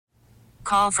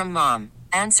Call from mom.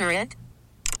 Answer it.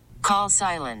 Call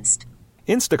silenced.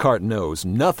 Instacart knows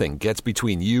nothing gets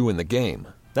between you and the game.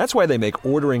 That's why they make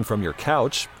ordering from your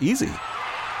couch easy.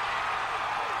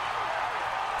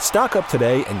 Stock up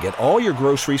today and get all your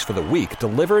groceries for the week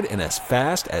delivered in as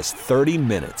fast as 30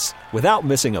 minutes without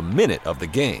missing a minute of the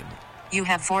game. You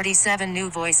have 47 new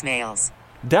voicemails.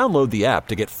 Download the app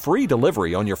to get free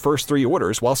delivery on your first 3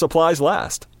 orders while supplies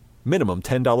last. Minimum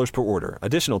 $10 per order.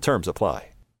 Additional terms apply.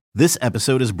 This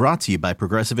episode is brought to you by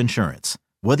Progressive Insurance.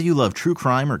 Whether you love true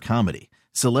crime or comedy,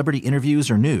 celebrity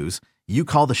interviews or news, you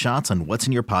call the shots on what's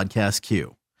in your podcast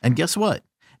queue. And guess what?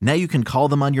 Now you can call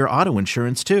them on your auto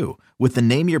insurance too with the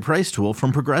Name Your Price tool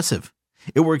from Progressive.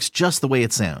 It works just the way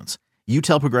it sounds. You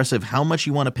tell Progressive how much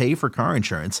you want to pay for car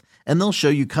insurance, and they'll show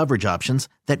you coverage options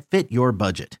that fit your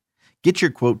budget. Get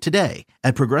your quote today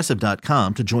at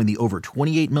Progressive.com to join the over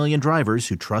 28 million drivers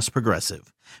who trust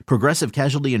Progressive. Progressive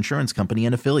Casualty Insurance Company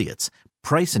and Affiliates.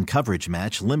 Price and coverage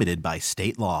match limited by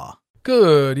state law.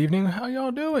 Good evening. How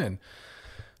y'all doing?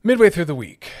 Midway through the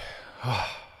week.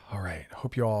 All right.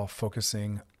 Hope you're all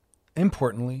focusing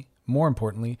more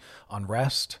importantly, on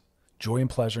rest, joy and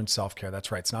pleasure, and self-care.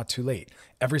 That's right. It's not too late.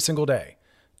 Every single day,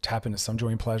 tap into some joy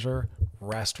and pleasure.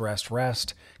 Rest.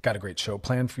 Got a great show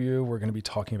planned for you. We're going to be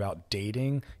talking about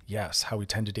dating. Yes, how we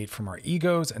tend to date from our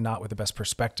egos and not with the best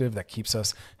perspective that keeps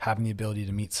us having the ability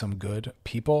to meet some good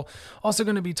people. Also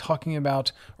going to be talking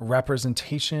about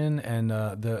representation and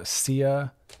the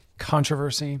SIA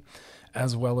controversy,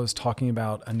 as well as talking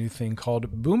about a new thing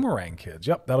called Boomerang Kids.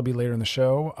 Yep, that'll be later in the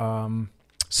show.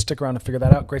 Stick around to figure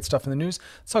that out. Great stuff in the news.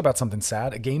 Let's talk about something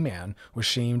sad. A gay man was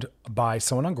shamed by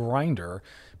someone on Grindr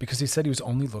because he said he was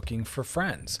only looking for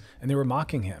friends. And they were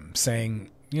mocking him, saying,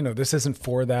 this isn't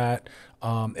for that.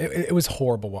 It was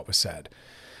horrible what was said.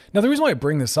 Now, the reason why I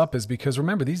bring this up is because,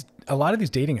 remember, a lot of these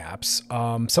dating apps,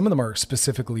 some of them are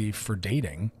specifically for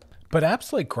dating, but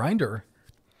apps like Grindr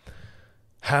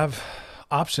have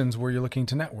options where you're looking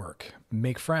to network,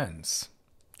 make friends,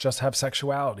 just have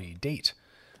sexuality, date.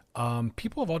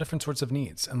 People have all different sorts of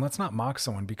needs, and let's not mock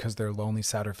someone because they're lonely,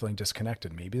 sad, or feeling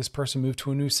disconnected. Maybe this person moved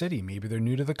to a new city. Maybe they're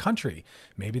new to the country.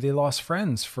 Maybe they lost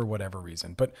friends for whatever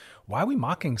reason. But why are we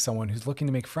mocking someone who's looking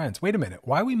to make friends? Wait a minute.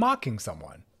 Why are we mocking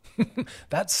someone?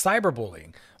 That's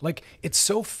cyberbullying. It's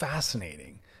so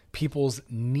fascinating. People's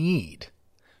need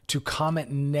to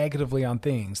comment negatively on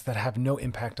things that have no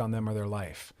impact on them or their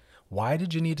life. Why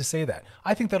did you need to say that?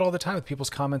 I think that all the time with people's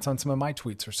comments on some of my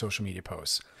tweets or social media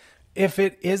posts. If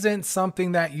it isn't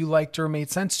something that you liked or made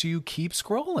sense to you, keep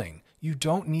scrolling. You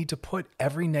don't need to put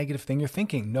every negative thing you're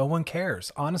thinking. No one cares.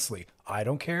 Honestly, I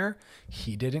don't care.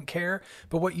 He didn't care.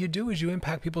 But what you do is you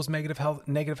impact people's what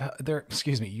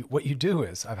you do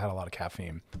is, I've had a lot of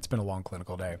caffeine. It's been a long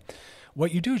clinical day.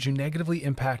 What you do is you negatively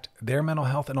impact their mental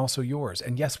health and also yours.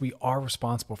 And yes, we are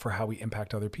responsible for how we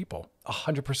impact other people.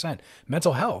 100%.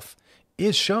 Mental health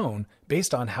is shown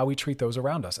based on how we treat those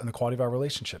around us and the quality of our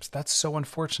relationships. That's so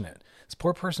unfortunate. This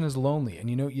poor person is lonely, and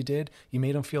you know what you did? You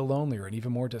made them feel lonelier and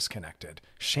even more disconnected.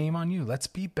 Shame on you. Let's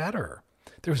be better.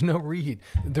 There was no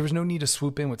need to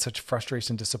swoop in with such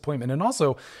frustration and disappointment. And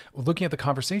also, looking at the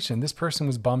conversation, this person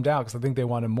was bummed out because I think they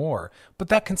wanted more. But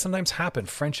that can sometimes happen.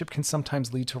 Friendship can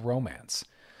sometimes lead to romance.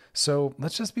 So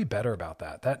let's just be better about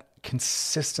that. That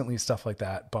consistently stuff like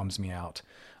that bums me out.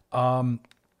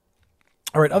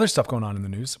 All right, other stuff going on in the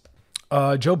news.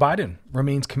 Joe Biden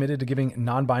remains committed to giving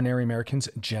non-binary Americans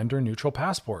gender-neutral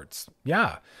passports.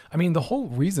 Yeah. I mean, the whole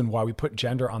reason why we put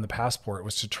gender on the passport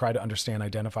was to try to understand,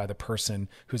 identify the person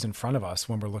who's in front of us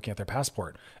when we're looking at their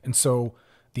passport. And so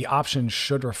the options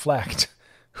should reflect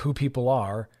who people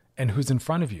are and who's in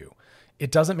front of you.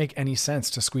 It doesn't make any sense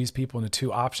to squeeze people into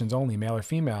 2 options only, male or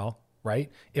female,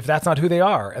 right? If that's not who they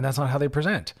are and that's not how they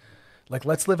present.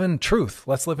 Let's live in truth.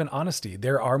 Let's live in honesty.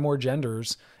 There are more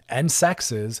genders and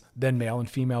sexes than male and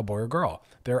female, boy or girl.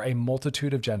 There are a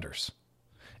multitude of genders.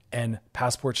 And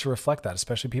passports should reflect that,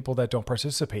 especially people that don't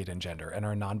participate in gender and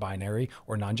are non-binary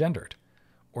or non-gendered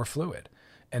or fluid.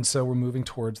 And so we're moving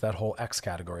towards that whole X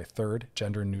category, third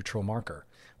gender neutral marker,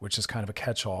 which is kind of a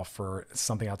catch-all for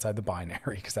something outside the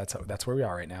binary, because that's where we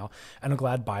are right now. And I'm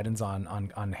glad Biden's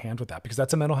on hand with that, because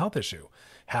that's a mental health issue.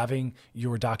 Having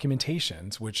your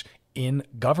documentations, which in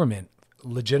government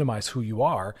legitimize who you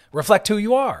are, reflect who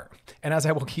you are. And as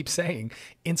I will keep saying,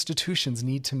 institutions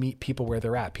need to meet people where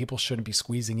they're at. People shouldn't be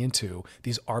squeezing into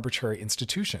these arbitrary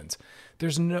institutions.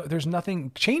 There's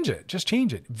nothing, change it, just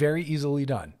change it. Very easily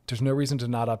done. There's no reason to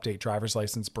not update driver's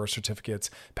license, birth certificates,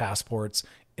 passports.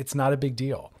 It's not a big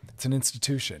deal. It's an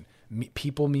institution.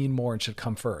 People mean more and should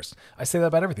come first. I say that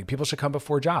about everything. People should come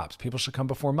before jobs. People should come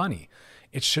before money.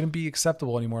 It shouldn't be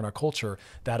acceptable anymore in our culture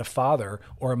that a father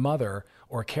or a mother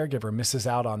or a caregiver misses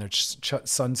out on their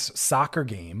son's soccer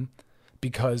game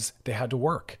because they had to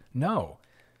work. No,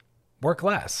 work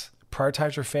less.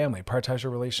 Prioritize your family, prioritize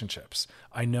your relationships.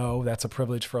 I know that's a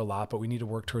privilege for a lot, but we need to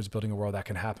work towards building a world that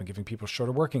can happen, giving people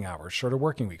shorter working hours, shorter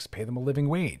working weeks, pay them a living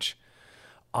wage.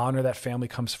 Honor that family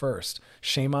comes first.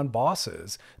 Shame on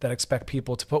bosses that expect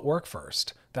people to put work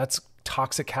first. That's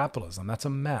toxic capitalism. That's a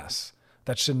mess.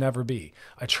 That should never be.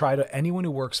 Anyone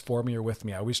who works for me or with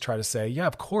me, I always try to say, yeah,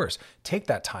 of course, take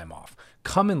that time off.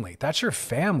 Come in late. That's your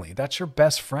family. That's your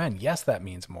best friend. Yes, that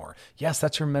means more. Yes,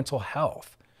 that's your mental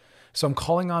health. So I'm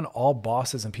calling on all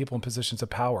bosses and people in positions of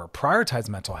power. Prioritize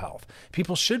mental health.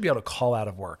 People should be able to call out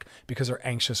of work because they're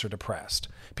anxious or depressed.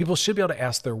 People should be able to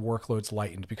ask their workloads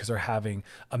lightened because they're having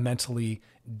a mentally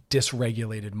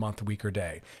dysregulated month, week, or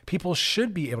day. People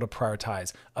should be able to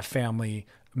prioritize a family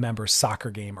member's soccer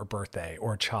game or birthday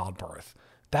or childbirth.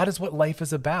 That is what life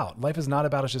is about. Life is not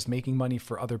about us just making money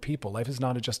for other people. Life is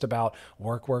not just about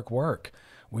work, work, work.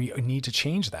 We need to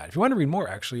change that. If you want to read more,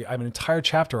 actually, I have an entire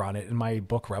chapter on it in my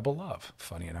book, Rebel Love,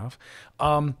 funny enough.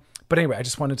 But anyway, I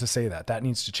just wanted to say that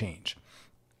needs to change.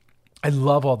 I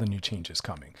love all the new changes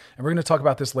coming. And we're going to talk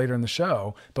about this later in the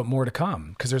show, but more to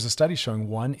come because there's a study showing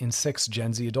 1 in 6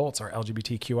 Gen Z adults are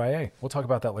LGBTQIA. We'll talk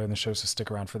about that later in the show, so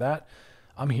stick around for that.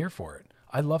 I'm here for it.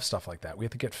 I love stuff like that. We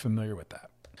have to get familiar with that.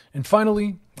 And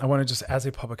finally, I want to just, as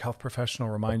a public health professional,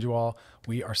 remind you all,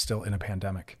 we are still in a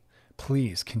pandemic.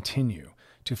 Please continue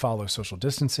to follow social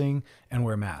distancing and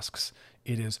wear masks.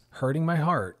 It is hurting my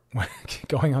heart when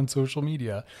going on social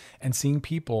media and seeing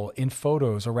people in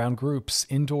photos around groups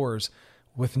indoors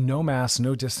with no masks,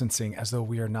 no distancing, as though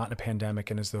we are not in a pandemic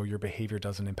and as though your behavior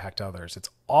doesn't impact others. It's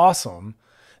awesome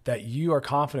that you are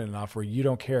confident enough where you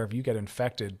don't care if you get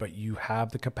infected, but you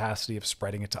have the capacity of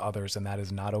spreading it to others, and that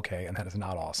is not okay, and that is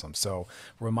not awesome. So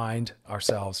remind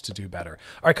ourselves to do better.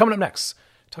 All right, coming up next,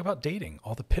 talk about dating,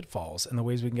 all the pitfalls and the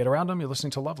ways we can get around them. You're listening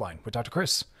to Loveline with Dr.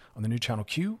 Chris on the new channel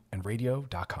Q and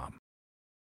radio.com.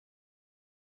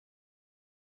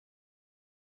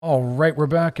 All right, we're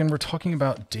back and we're talking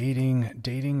about dating. We're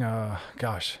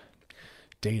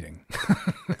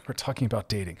talking about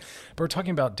dating, but we're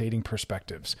talking about dating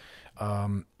perspectives.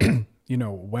 You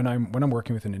know, when I'm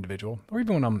working with an individual or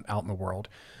even when I'm out in the world,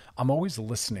 I'm always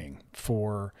listening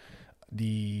for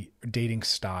the dating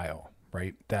style,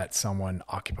 right, that someone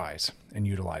occupies and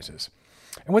utilizes.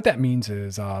 And what that means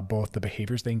is both the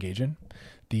behaviors they engage in,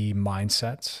 the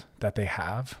mindsets that they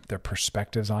have, their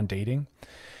perspectives on dating,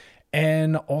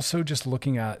 and also just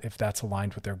looking at if that's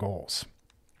aligned with their goals.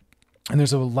 And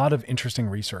there's a lot of interesting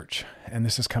research, and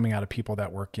this is coming out of people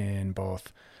that work in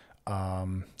both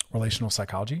relational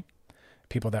psychology,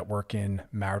 people that work in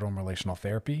marital and relational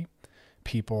therapy,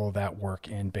 people that work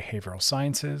in behavioral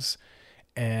sciences.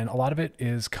 And a lot of it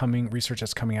is research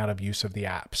that's coming out of use of the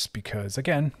apps because,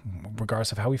 again,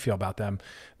 regardless of how we feel about them,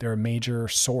 they're a major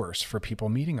source for people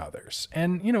meeting others.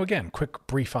 And, you know, again, quick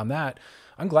brief on that.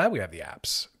 I'm glad we have the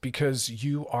apps because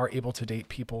you are able to date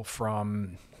people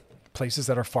from places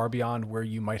that are far beyond where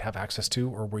you might have access to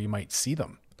or where you might see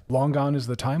them. Long gone is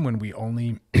the time when we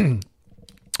only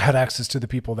had access to the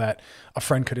people that a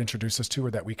friend could introduce us to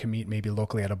or that we can meet maybe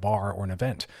locally at a bar or an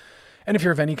event. And if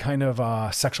you're of any kind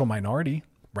of sexual minority,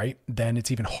 right, then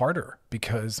it's even harder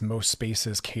because most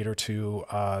spaces cater to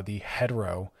the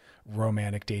hetero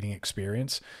romantic dating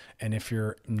experience. And if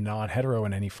you're non-hetero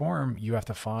in any form, you have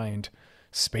to find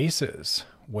spaces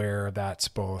where that's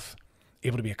both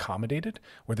able to be accommodated,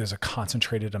 where there's a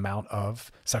concentrated amount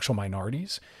of sexual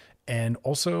minorities, and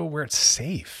also where it's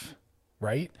safe,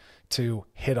 right, to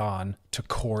hit on, to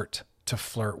court, to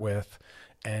flirt with,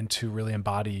 and to really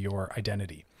embody your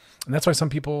identity. And that's why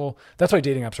that's why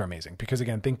dating apps are amazing. Because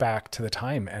again, think back to the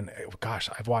time, and gosh,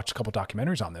 I've watched a couple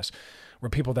documentaries on this, where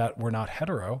people that were not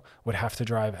hetero would have to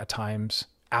drive at times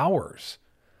hours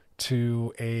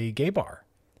to a gay bar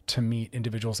to meet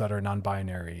individuals that are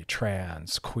non-binary,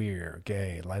 trans, queer,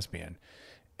 gay, lesbian.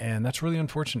 And that's really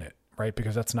unfortunate, right?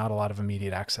 Because that's not a lot of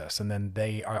immediate access. And then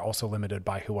they are also limited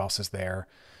by who else is there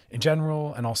in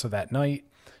general, and also that night.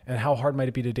 And how hard might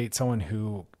it be to date someone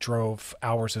who drove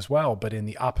hours as well, but in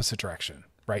the opposite direction,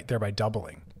 right? Thereby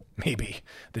doubling maybe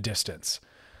the distance.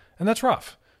 And that's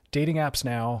rough. Dating apps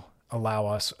now allow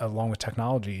us, along with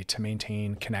technology, to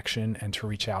maintain connection and to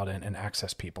reach out and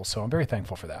access people. So I'm very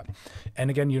thankful for that. And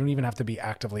again, you don't even have to be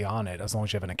actively on it as long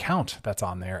as you have an account that's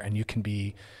on there and you can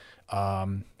be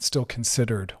still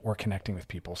considered or connecting with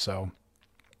people. So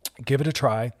Give it a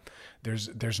try.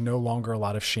 There's no longer a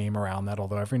lot of shame around that.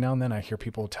 Although every now and then I hear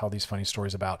people tell these funny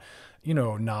stories about,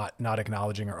 not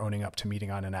acknowledging or owning up to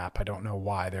meeting on an app. I don't know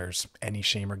why there's any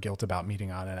shame or guilt about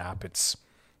meeting on an app.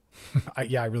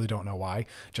 I really don't know why.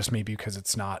 Just maybe because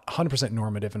it's not 100%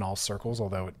 normative in all circles,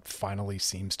 although it finally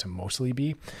seems to mostly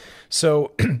be.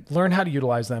 So learn how to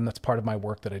utilize them. That's part of my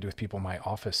work that I do with people in my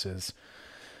office, is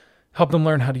help them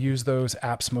learn how to use those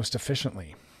apps most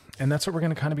efficiently. And that's what we're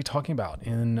going to kind of be talking about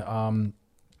in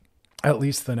at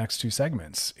least the next 2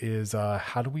 segments, is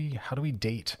how do we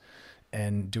date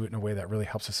and do it in a way that really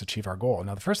helps us achieve our goal.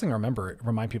 Now, the first thing to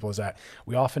remind people is that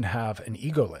we often have an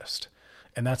ego list.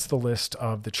 And that's the list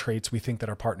of the traits we think that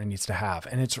our partner needs to have.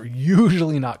 And it's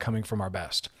usually not coming from our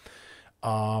best.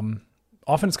 Often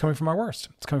it's coming from our worst.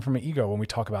 It's coming from an ego when we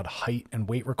talk about height and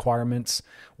weight requirements,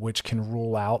 which can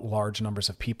rule out large numbers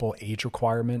of people, age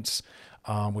requirements,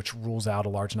 which rules out a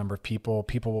large number of people.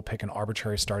 People will pick an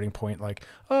arbitrary starting point like,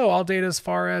 oh, I'll date as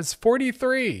far as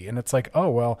 43. And it's like, oh,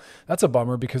 well, that's a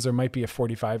bummer because there might be a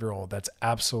 45-year-old that's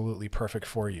absolutely perfect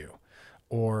for you.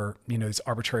 Or, these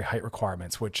arbitrary height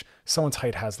requirements, which someone's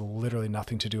height has literally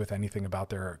nothing to do with anything about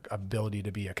their ability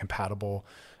to be a compatible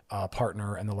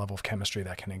partner and the level of chemistry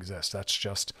that can exist. That's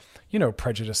just,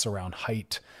 prejudice around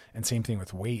height, and same thing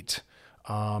with weight,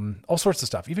 all sorts of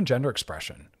stuff, even gender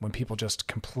expression, when people just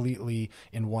completely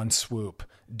in one swoop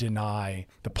deny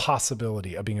the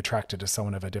possibility of being attracted to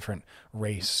someone of a different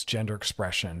race, gender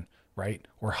expression, right?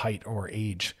 Or height or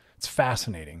age. It's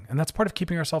fascinating. And that's part of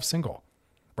keeping ourselves single.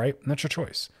 Right? And that's your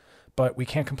choice. But we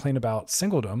can't complain about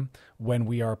singledom when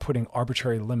we are putting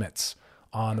arbitrary limits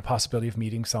on the possibility of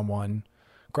meeting someone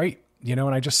great. And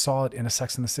I just saw it in a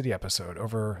Sex and the City episode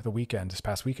over the weekend, this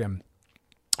past weekend.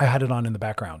 I had it on in the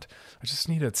background. I just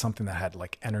needed something that had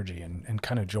like energy and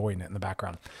kind of joy in it in the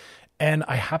background. And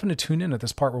I happened to tune in at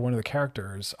this part where one of the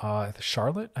characters,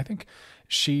 Charlotte, I think,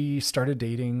 she started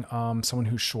dating someone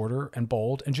who's shorter and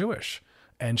bold and Jewish.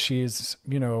 And she is,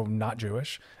 not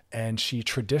Jewish. And she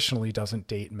traditionally doesn't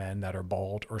date men that are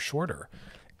bald or shorter.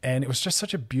 And it was just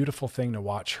such a beautiful thing to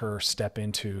watch her step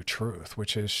into truth,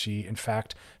 which is she, in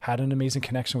fact, had an amazing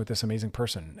connection with this amazing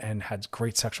person and had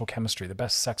great sexual chemistry, the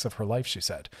best sex of her life, she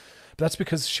said. But that's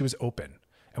because she was open.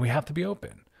 And we have to be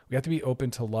open. We have to be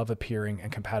open to love appearing and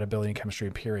compatibility and chemistry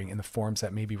appearing in the forms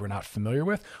that maybe we're not familiar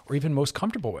with or even most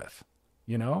comfortable with,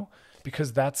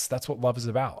 because that's what love is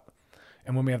about.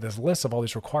 And when we have this list of all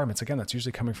these requirements, again, that's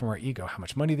usually coming from our ego, how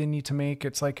much money they need to make.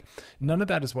 It's like, none of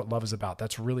that is what love is about.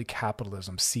 That's really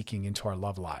capitalism seeking into our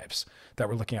love lives that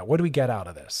we're looking at. What do we get out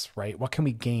of this, right? What can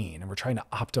we gain? And we're trying to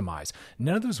optimize.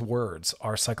 None of those words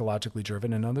are psychologically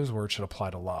driven, and none of those words should apply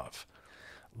to love.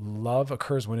 Love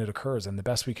occurs when it occurs. And the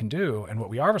best we can do, and what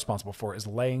we are responsible for, is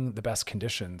laying the best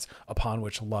conditions upon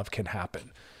which love can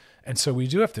happen. And so we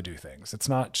do have to do things. It's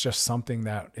not just something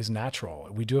that is natural.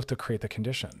 We do have to create the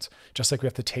conditions, just like we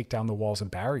have to take down the walls and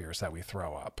barriers that we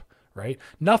throw up, right?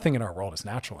 Nothing in our world is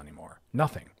natural anymore.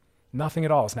 Nothing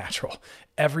at all is natural.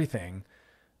 Everything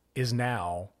is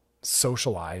now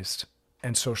socialized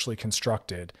and socially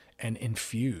constructed and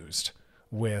infused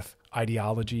with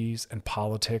ideologies and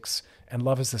politics. And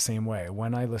love is the same way.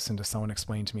 When I listen to someone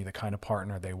explain to me the kind of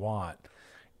partner they want,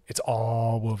 it's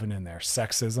all woven in there.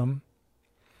 Sexism,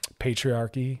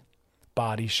 patriarchy,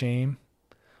 body shame,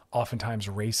 oftentimes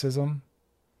racism,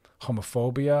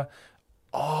 homophobia,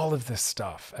 all of this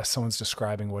stuff as someone's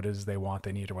describing what it is they want,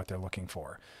 they need, or what they're looking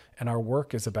for. And our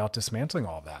work is about dismantling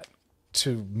all of that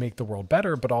to make the world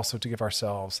better, but also to give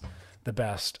ourselves the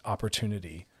best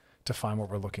opportunity to find what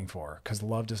we're looking for. Because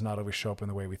love does not always show up in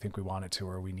the way we think we want it to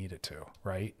or we need it to,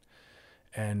 right?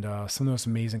 And some of the most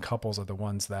amazing couples are the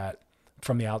ones that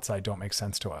from the outside don't make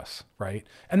sense to us, right?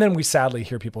 And then we sadly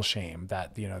hear people shame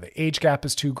that, the age gap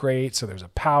is too great, so there's a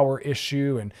power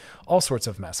issue and all sorts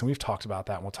of mess. And we've talked about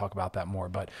that, and we'll talk about that more.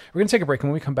 But we're going to take a break,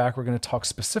 and when we come back, we're going to talk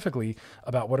specifically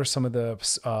about what are some of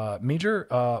the major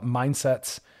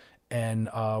mindsets and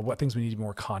what things we need to be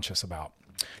more conscious about.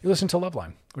 You're listening to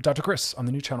Loveline with Dr. Chris on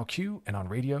the new channel Q and on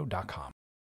radio.com.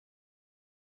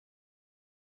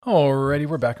 Alrighty,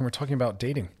 we're back, and we're talking about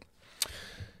dating.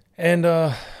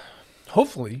 And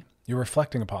hopefully you're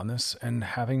reflecting upon this and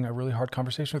having a really hard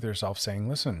conversation with yourself saying,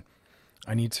 listen,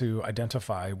 I need to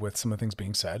identify with some of the things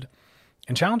being said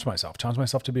and challenge myself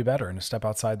to be better and to step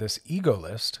outside this ego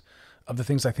list of the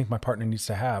things I think my partner needs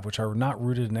to have, which are not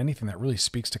rooted in anything that really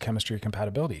speaks to chemistry or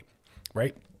compatibility,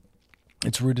 right?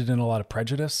 It's rooted in a lot of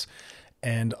prejudice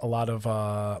and a lot of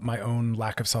my own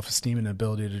lack of self-esteem and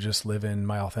ability to just live in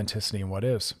my authenticity and what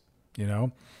is,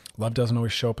 Love doesn't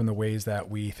always show up in the ways that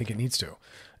we think it needs to.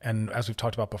 And as we've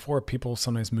talked about before, people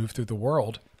sometimes move through the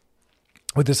world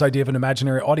with this idea of an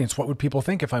imaginary audience. What would people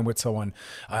think if I'm with someone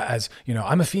as,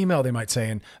 I'm a female, they might say,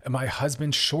 and my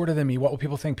husband's shorter than me? What will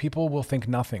people think? People will think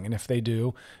nothing. And if they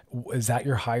do, is that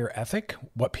your higher ethic,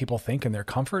 what people think and their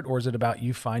comfort? Or is it about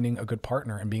you finding a good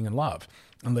partner and being in love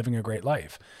and living a great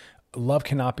life? Love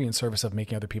cannot be in service of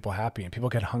making other people happy. And people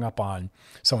get hung up on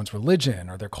someone's religion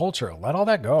or their culture. Let all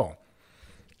that go.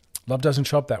 Love doesn't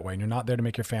show up that way. And you're not there to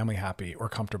make your family happy or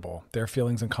comfortable. Their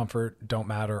feelings and comfort don't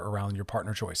matter around your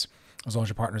partner choice. As long as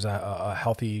your partner's a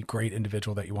healthy, great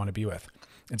individual that you want to be with.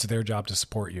 It's their job to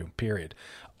support you, period.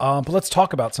 But let's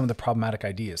talk about some of the problematic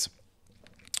ideas.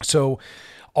 So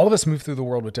all of us move through the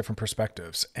world with different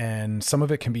perspectives, and some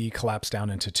of it can be collapsed down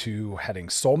into two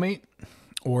headings: soulmate,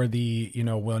 or the,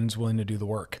 one's willing to do the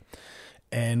work.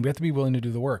 And we have to be willing to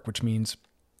do the work, which means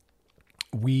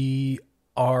we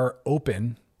are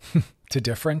open to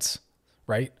difference,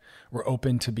 right? We're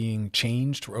open to being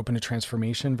changed. We're open to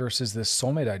transformation versus this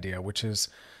soulmate idea, which is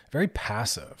very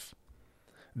passive,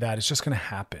 that it's just going to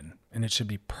happen and it should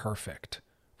be perfect,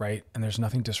 right? And there's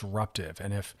nothing disruptive.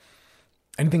 And if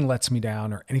anything lets me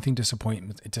down or anything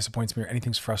disappoints me or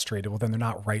anything's frustrated, well, then they're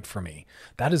not right for me.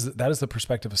 That is the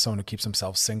perspective of someone who keeps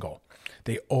themselves single.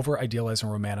 They over-idealize and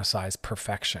romanticize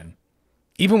perfection.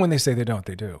 Even when they say they don't,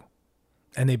 they do.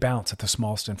 And they bounce at the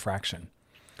smallest infraction.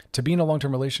 To be in a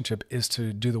long-term relationship is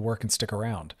to do the work and stick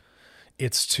around.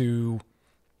 It's to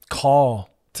call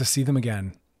to see them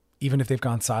again, even if they've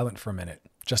gone silent for a minute,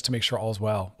 just to make sure all's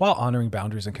well, while honoring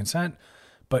boundaries and consent,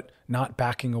 but not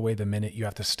backing away the minute you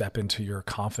have to step into your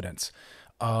confidence.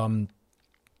 Being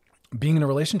in a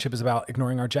relationship is about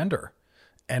ignoring our gender.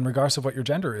 And regardless of what your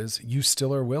gender is, you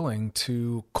still are willing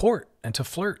to court and to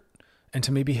flirt and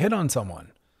to maybe hit on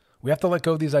someone. We have to let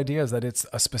go of these ideas that it's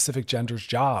a specific gender's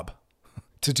job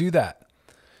to do that,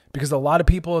 because a lot of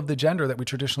people of the gender that we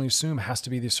traditionally assume has to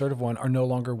be the assertive one are no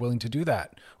longer willing to do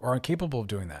that or aren't capable of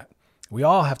doing that. We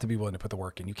all have to be willing to put the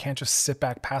work in. You can't just sit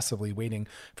back passively waiting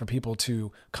for people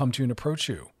to come to you and approach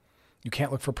you. You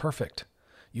can't look for perfect.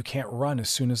 You can't run as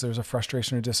soon as there's a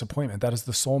frustration or disappointment. That is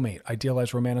the soulmate,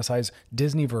 idealized, romanticized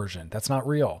Disney version. That's not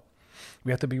real.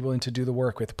 We have to be willing to do the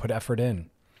work. We have to put effort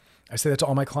in. I say that to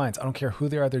all my clients. I don't care who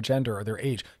they are, their gender or their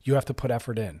age. You have to put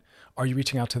effort in. Are you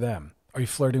reaching out to them? Are you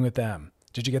flirting with them?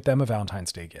 Did you get them a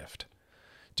Valentine's Day gift?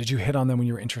 Did you hit on them when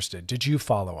you were interested? Did you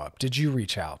follow up? Did you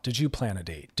reach out? Did you plan a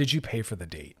date? Did you pay for the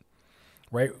date?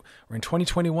 Right? We're in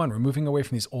 2021. We're moving away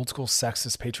from these old school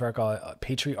sexist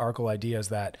patriarchal ideas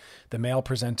that the male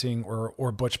presenting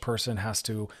or butch person has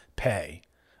to pay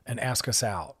and ask us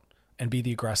out and be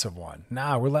the aggressive one.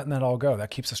 Nah, we're letting that all go.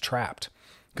 That keeps us trapped.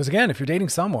 Because again, if you're dating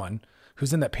someone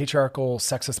who's in that patriarchal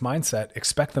sexist mindset,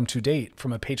 expect them to date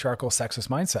from a patriarchal sexist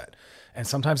mindset. And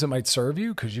sometimes it might serve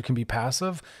you because you can be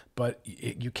passive, but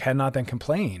you cannot then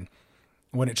complain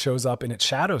when it shows up in its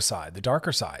shadow side, the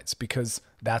darker sides, because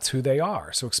that's who they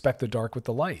are. So expect the dark with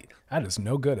the light. That is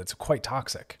no good. It's quite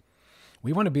toxic.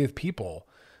 We want to be with people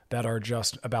that are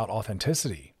just about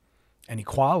authenticity and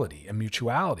equality and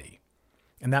mutuality.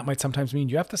 And that might sometimes mean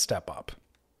you have to step up.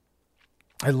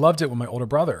 I loved it when my older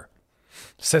brother,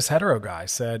 cis hetero guy,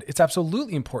 said, it's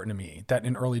absolutely important to me that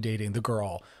in early dating, the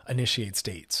girl initiates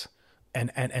dates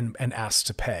and asks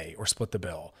to pay or split the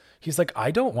bill. He's like,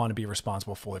 I don't want to be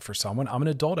responsible fully for someone. I'm an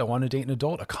adult. I want to date an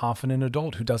adult, a confident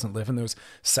adult who doesn't live in those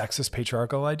sexist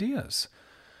patriarchal ideas.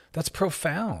 That's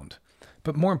profound.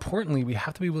 But more importantly, we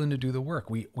have to be willing to do the work.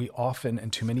 We often,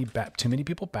 and too many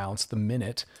people bounce the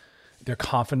minute their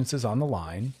confidence is on the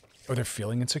line, or they're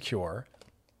feeling insecure,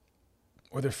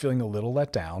 or they're feeling a little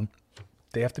let down.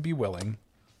 They have to be willing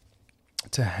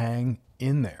to hang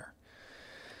in there.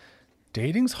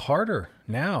 Dating's harder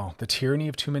now. The tyranny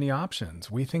of too many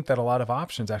options. We think that a lot of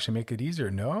options actually make it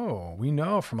easier. No, we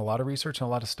know from a lot of research and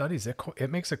a lot of studies, it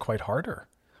makes it quite harder.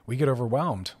 We get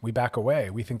overwhelmed. We back away.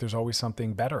 We think there's always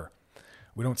something better.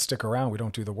 We don't stick around. We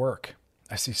don't do the work.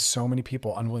 I see so many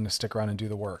people unwilling to stick around and do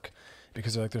the work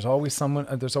because they're like, there's always someone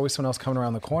else coming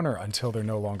around the corner until there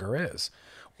no longer is.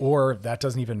 Or that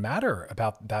doesn't even matter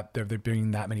about that there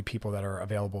being that many people that are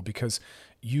available because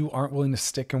you aren't willing to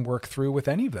stick and work through with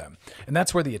any of them. And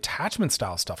that's where the attachment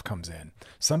style stuff comes in.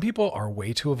 Some people are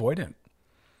way too avoidant.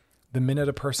 The minute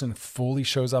a person fully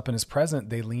shows up and is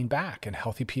present, they lean back, and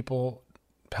healthy people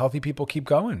keep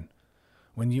going.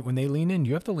 When they lean in,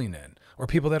 you have to lean in. Or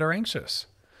people that are anxious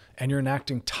and you're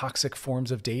enacting toxic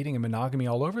forms of dating and monogamy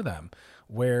all over them,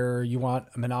 where you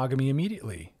want monogamy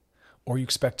immediately. Or you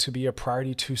expect to be a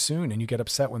priority too soon and you get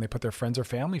upset when they put their friends or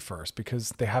family first because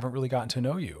they haven't really gotten to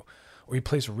know you. Or you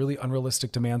place really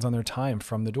unrealistic demands on their time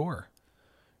from the door,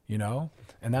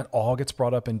 And that all gets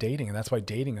brought up in dating. And that's why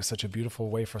dating is such a beautiful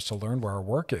way for us to learn where our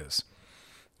work is.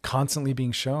 constantly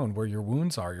being shown where your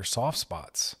wounds are, your soft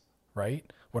spots,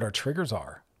 right? What our triggers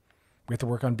are. We have to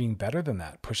work on being better than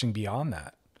that, pushing beyond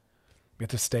that. We have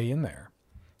to stay in there.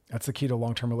 That's the key to a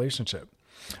long-term relationship.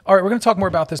 All right, we're going to talk more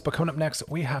about this, but coming up next,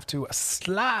 we have to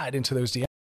slide into those DMs.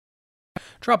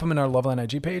 Drop them in our Loveline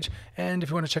IG page. And if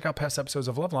you want to check out past episodes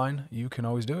of Loveline, you can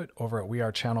always do it over at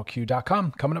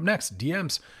wearechannelq.com. Coming up next,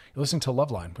 DMs. You're listening to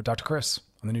Loveline with Dr. Chris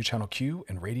on the new channel Q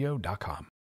and radio.com.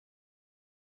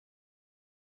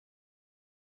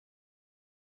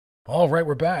 All right,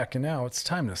 we're back, and now it's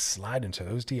time to slide into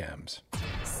those DMs.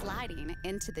 Sliding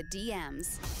into the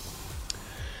DMs.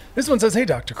 This one says, "Hey,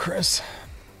 Dr. Chris,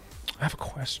 I have a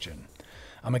question.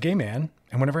 I'm a gay man,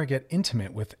 and whenever I get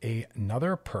intimate with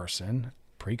another person,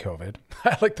 pre-COVID,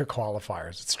 I like the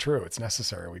qualifiers. It's true. It's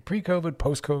necessary. Are we pre-COVID,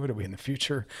 post-COVID? Are we in the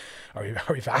future? Are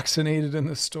we vaccinated in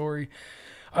this story?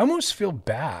 I almost feel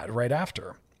bad right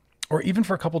after, or even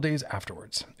for a couple days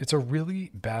afterwards. It's a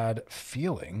really bad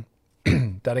feeling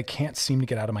that I can't seem to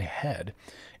get out of my head,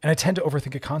 and I tend to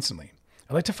overthink it constantly.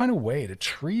 I like to find a way to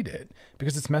treat it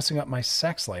because it's messing up my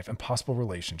sex life and possible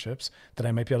relationships that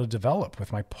I might be able to develop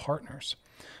with my partners.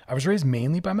 I was raised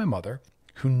mainly by my mother,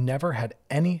 who never had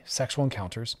any sexual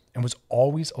encounters and was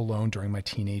always alone during my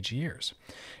teenage years.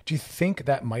 Do you think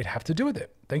that might have to do with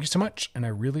it? Thank you so much, and I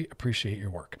really appreciate your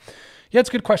work." Yeah, it's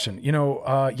a good question.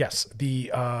 Yes,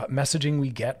 the messaging we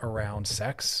get around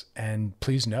sex, and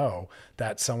please know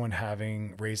that someone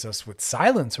having raised us with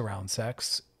silence around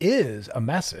sex is a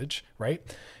message, right?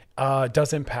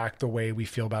 Does impact the way we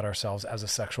feel about ourselves as a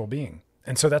sexual being.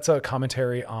 And so that's a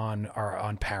commentary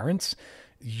on parents.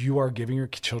 You are giving your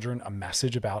children a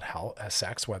message about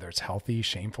sex, whether it's healthy,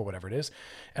 shameful, whatever it is.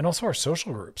 And also our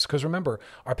social groups. Because remember,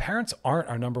 our parents aren't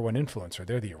our number one influencer.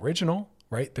 They're the original,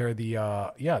 right? They're the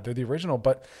original,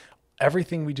 but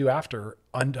everything we do after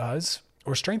undoes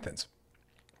or strengthens.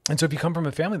 And so if you come from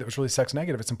a family that was really sex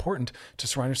negative, it's important to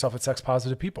surround yourself with sex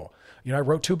positive people. I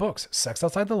wrote 2 books, Sex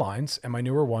Outside the Lines and my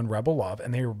newer one, Rebel Love.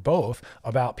 And they were both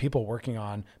about people working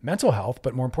on mental health,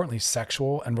 but more importantly,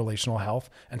 sexual and relational health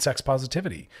and sex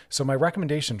positivity. So my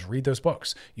recommendations, read those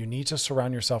books. You need to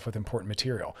surround yourself with important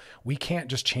material. We can't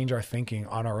just change our thinking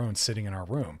on our own sitting in our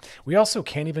room. We also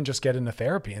can't even just get into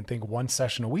therapy and think one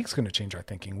session a week is going to change our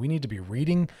thinking. We need to be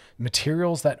reading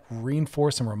materials that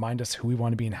reinforce and remind us who we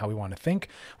want to be and how we want to think.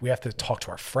 We have to talk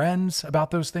to our friends about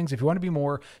those things. If you want to be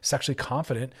more sexually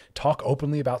confident, talk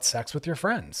openly about sex with your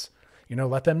friends.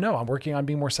 Let them know I'm working on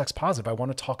being more sex positive. I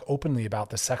want to talk openly about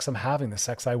the sex I'm having, the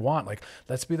sex I want.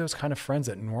 Let's be those kind of friends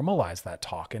that normalize that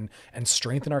talk and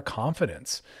strengthen our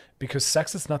confidence, because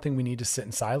sex is nothing we need to sit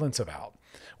in silence about.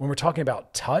 When we're talking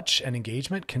about touch and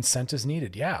engagement, consent is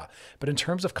needed. Yeah. But in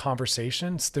terms of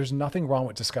conversations, there's nothing wrong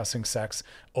with discussing sex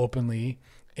openly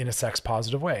in a sex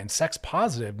positive way. And sex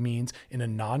positive means in a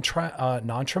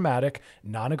non-traumatic,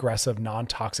 non-aggressive,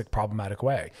 non-toxic, problematic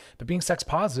way. But being sex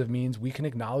positive means we can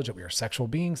acknowledge that we are sexual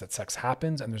beings, that sex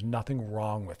happens, and there's nothing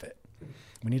wrong with it.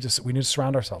 We need to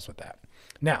surround ourselves with that.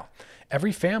 Now,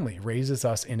 every family raises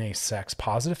us in a sex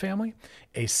positive family,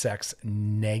 a sex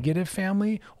negative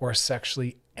family, or a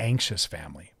sexually anxious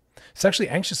family. Sexually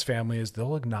anxious family is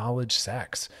they'll acknowledge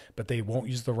sex, but they won't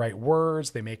use the right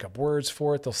words. They make up words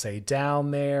for it. They'll say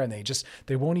down there, and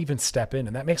they won't even step in.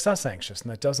 And that makes us anxious. And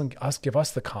that doesn't give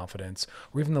us the confidence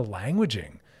or even the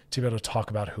languaging to be able to talk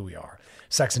about who we are.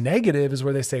 Sex negative is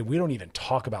where they say, we don't even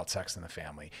talk about sex in the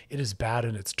family. It is bad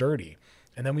and it's dirty.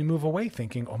 And then we move away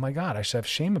thinking, oh my God, I should have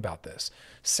shame about this.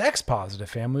 Sex positive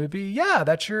family would be, yeah,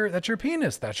 that's your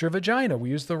penis. That's your vagina.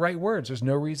 We use the right words. There's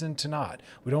no reason to not.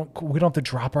 We don't have to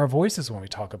drop our voices when we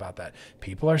talk about that.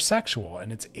 People are sexual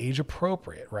and it's age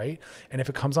appropriate, right? And if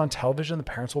it comes on television, the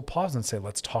parents will pause and say,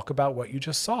 let's talk about what you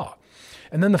just saw.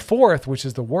 And then the fourth, which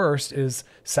is the worst, is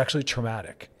sexually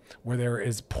traumatic, where there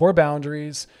is poor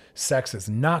boundaries, sex is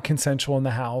not consensual in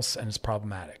the house, and it's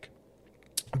problematic.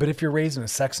 But if you're raised in a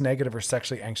sex negative or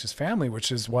sexually anxious family,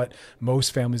 which is what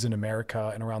most families in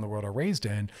America and around the world are raised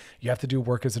in, you have to do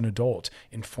work as an adult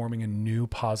in forming a new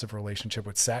positive relationship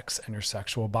with sex and your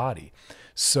sexual body.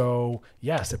 So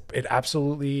yes, it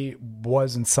absolutely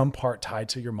was in some part tied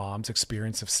to your mom's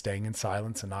experience of staying in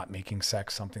silence and not making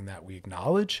sex something that we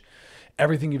acknowledge.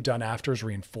 Everything you've done after has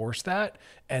reinforced that.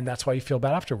 And that's why you feel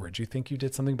bad afterwards. You think you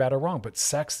did something bad or wrong, but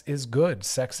sex is good.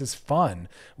 Sex is fun.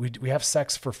 We have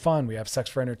sex for fun. We have sex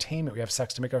for entertainment. We have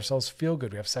sex to make ourselves feel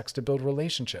good. We have sex to build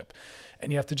relationship.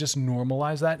 And you have to just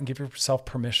normalize that and give yourself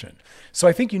permission. So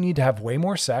I think you need to have way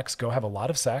more sex, go have a lot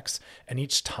of sex. And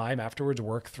each time afterwards,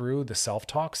 work through the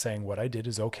self-talk saying what I did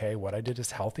is okay. What I did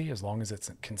is healthy as long as it's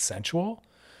consensual,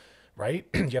 right?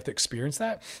 You have to experience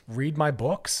that. Read my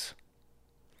books.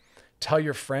 Tell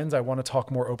your friends, I want to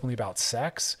talk more openly about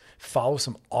sex. Follow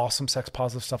some awesome sex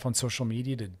positive stuff on social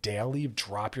media to daily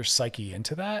drop your psyche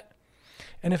into that.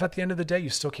 And if at the end of the day you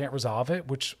still can't resolve it,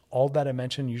 which all that I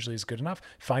mentioned usually is good enough,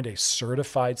 find a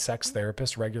certified sex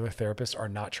therapist. Regular therapists are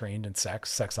not trained in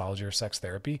sex, sexology, or sex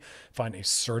therapy. Find a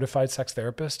certified sex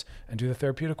therapist and do the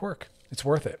therapeutic work. It's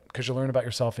worth it because you'll learn about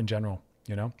yourself in general,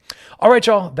 you know? All right,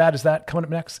 y'all, that is that. Coming up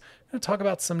next, I'm going to talk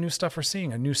about some new stuff we're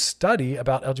seeing, a new study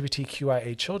about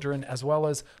LGBTQIA children, as well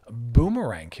as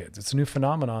boomerang kids. It's a new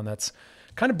phenomenon that's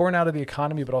kind of born out of the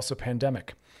economy, but also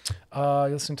pandemic. You're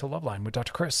listening to Loveline with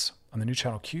Dr. Chris on the new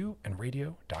channel Q and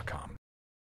radio.com.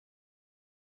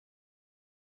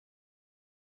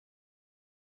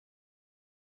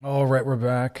 All right, we're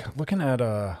back. Looking at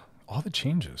all the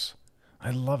changes.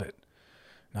 I love it.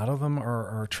 Not all of them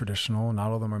are traditional. Not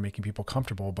all of them are making people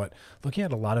comfortable, but looking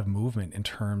at a lot of movement in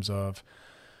terms of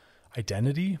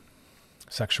identity,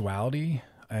 sexuality,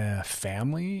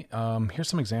 family. Here's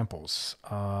some examples.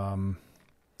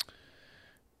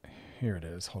 Here it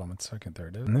is. Hold on one second. There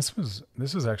it is. And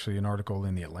this was actually an article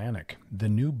in The Atlantic. The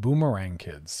new boomerang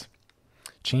kids,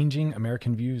 changing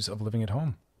American views of living at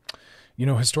home. You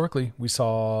know, historically, we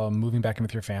saw moving back in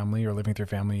with your family or living with your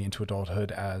family into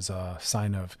adulthood as a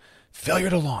sign of failure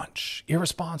to launch,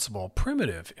 irresponsible,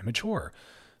 primitive, immature.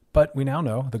 But we now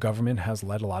know the government has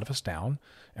let a lot of us down,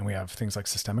 and we have things like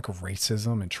systemic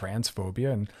racism and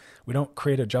transphobia, and we don't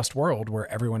create a just world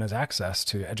where everyone has access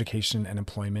to education and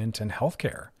employment and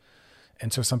healthcare.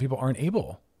 And so some people aren't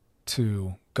able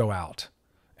to go out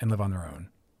and live on their own.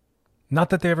 Not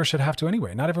that they ever should have to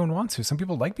anyway. Not everyone wants to. Some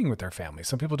people like being with their family.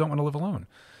 Some people don't want to live alone.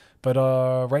 But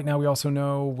right now we also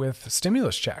know with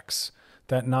stimulus checks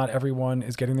that not everyone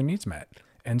is getting their needs met.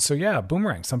 And so, yeah,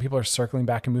 boomerang. Some people are circling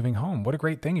back and moving home. What a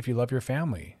great thing if you love your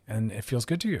family and it feels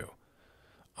good to you.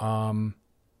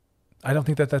 I don't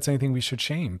think that that's anything we should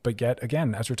shame. But yet,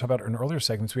 again, as we talked about in earlier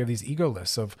segments, we have these ego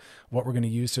lists of what we're going to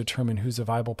use to determine who's a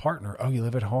viable partner. Oh, you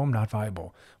live at home, not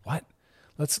viable. What?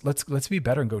 Let's be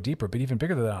better and go deeper. But even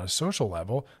bigger than that on a social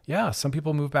level, yeah, some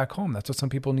people move back home. That's what some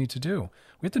people need to do.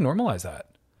 We have to normalize that.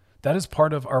 That is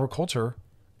part of our culture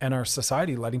and our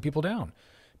society letting people down.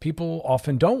 People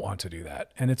often don't want to do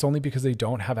that. And it's only because they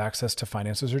don't have access to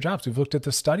finances or jobs. We've looked at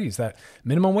the studies that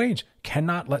minimum wage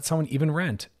cannot let someone even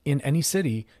rent in any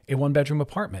city a 1-bedroom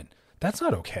apartment. That's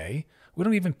not okay. We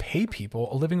don't even pay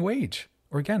people a living wage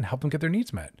or, again, help them get their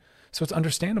needs met. So it's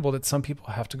understandable that some people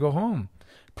have to go home.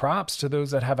 Props to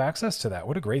those that have access to that.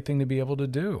 What a great thing to be able to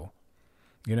do.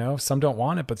 You know, some don't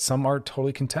want it, but some are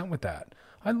totally content with that.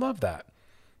 I love that.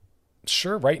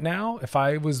 Sure, right now, if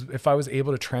I was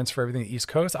able to transfer everything to the East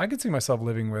Coast, I could see myself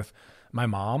living with my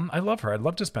mom. I love her. I'd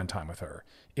love to spend time with her.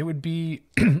 It would be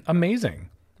amazing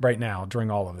right now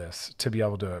during all of this to be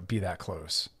able to be that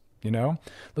close. You know,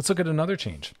 let's look at another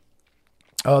change.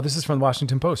 Oh, this is from the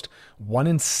Washington Post. 1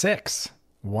 in 6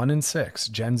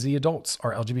 Gen Z adults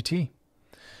are LGBT.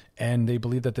 And they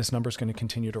believe that this number is going to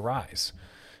continue to rise.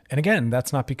 And again,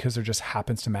 that's not because there just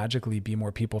happens to magically be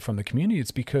more people from the community.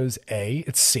 It's because A,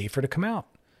 it's safer to come out.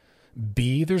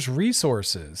 B, there's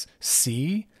resources.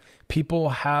 C, people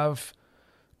have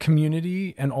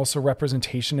community and also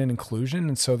representation and inclusion.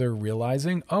 And so they're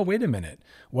realizing, oh, wait a minute,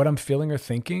 what I'm feeling or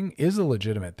thinking is a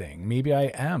legitimate thing. Maybe I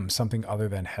am something other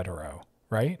than hetero,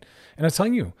 right? And I'm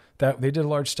telling you that they did a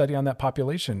large study on that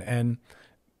population, and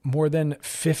more than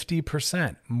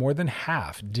 50%, more than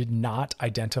half, did not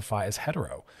identify as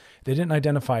hetero. They didn't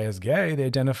identify as gay. They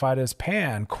identified as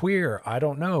pan, queer, I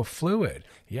don't know, fluid.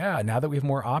 Yeah, now that we have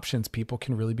more options, people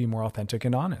can really be more authentic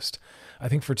and honest. I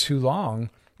think for too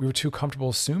long, we were too comfortable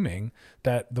assuming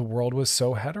that the world was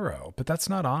so hetero, but that's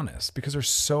not honest because there's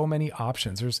so many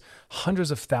options. There's hundreds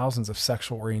of thousands of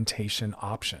sexual orientation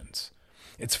options.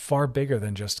 It's far bigger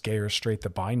than just gay or straight, the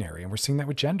binary. And we're seeing that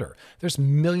with gender. There's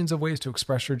millions of ways to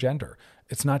express your gender.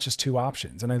 It's not just two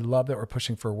options. And I love that we're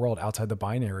pushing for a world outside the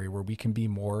binary where we can be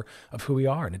more of who we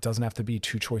are. And it doesn't have to be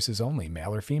two choices only,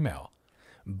 male or female,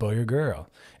 boy or girl.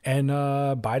 And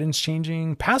Biden's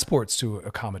changing passports to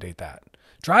accommodate that.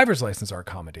 Driver's licenses are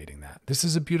accommodating that. This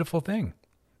is a beautiful thing.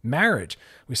 Marriage.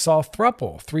 We saw a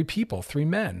throuple, 3 people, 3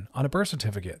 men on a birth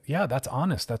certificate. Yeah, that's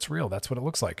honest. That's real. That's what it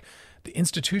looks like. The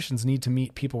institutions need to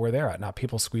meet people where they're at, not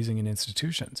people squeezing in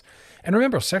institutions. And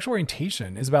remember, sexual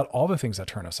orientation is about all the things that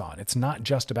turn us on. It's not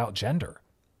just about gender.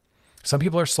 Some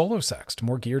people are solo sexed,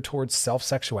 more geared towards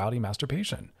self-sexuality,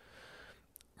 masturbation,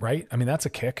 right? I mean, that's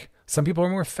a kick. Some people are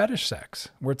more fetish sex,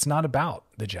 where it's not about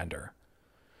the gender.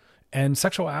 And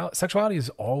sexuality is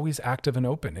always active and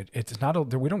open. It's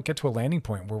not we don't get to a landing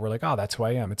point where we're like, oh, that's who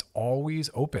I am. It's always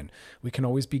open. We can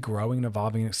always be growing and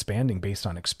evolving and expanding based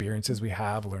on experiences we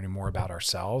have, learning more about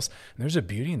ourselves. And there's a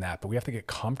beauty in that, but we have to get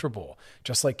comfortable.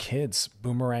 Just like kids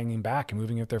boomeranging back and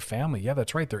moving with their family. Yeah,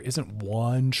 that's right. There isn't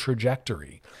one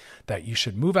trajectory that you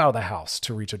should move out of the house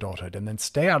to reach adulthood and then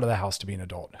stay out of the house to be an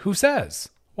adult. Who says?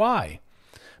 Why?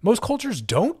 Most cultures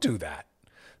don't do that.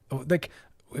 Like,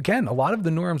 again, a lot of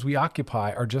the norms we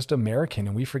occupy are just American,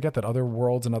 and we forget that other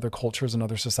worlds and other cultures and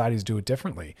other societies do it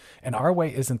differently. And our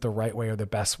way isn't the right way or the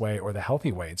best way or the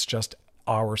healthy way. It's just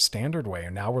our standard way.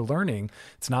 And now we're learning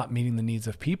it's not meeting the needs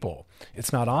of people.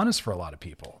 It's not honest for a lot of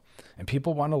people. And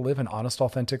people want to live an honest,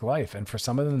 authentic life. And for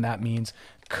some of them, that means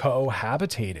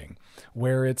cohabitating,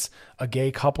 where it's a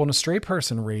gay couple and a straight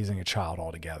person raising a child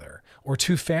all together, or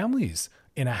two families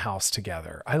in a house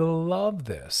together. I love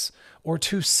this. Or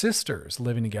two sisters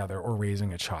living together or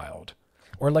raising a child.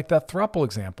 Or like that throuple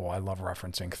example I love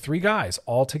referencing. 3 guys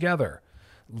all together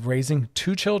raising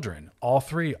 2 children, all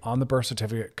 3 on the birth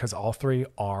certificate because all 3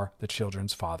 are the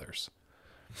children's fathers.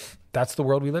 That's the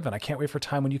world we live in. I can't wait for a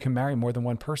time when you can marry more than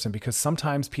one person, because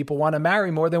sometimes people want to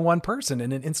marry more than one person,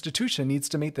 and an institution needs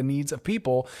to meet the needs of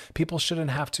people. People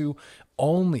shouldn't have to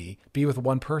only be with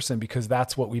one person because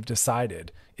that's what we've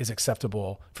decided is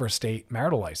acceptable for a state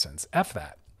marital license. F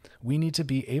that. We need to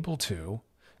be able to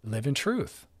live in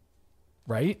truth,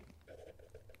 right?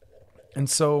 And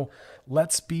so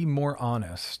let's be more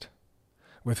honest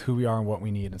with who we are and what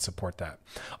we need and support that.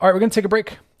 All right, we're going to take a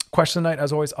break. Question of the night,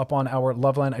 as always, up on our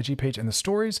Loveline IG page in the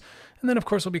stories. And then, of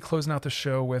course, we'll be closing out the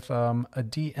show with a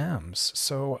DMs.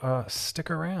 So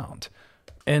stick around.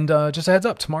 And just a heads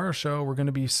up, tomorrow's show, we're going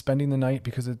to be spending the night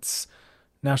because it's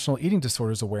National Eating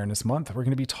Disorders Awareness Month. We're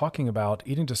going to be talking about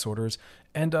eating disorders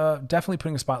and definitely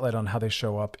putting a spotlight on how they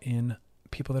show up in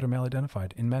people that are male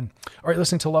identified, in men. All right,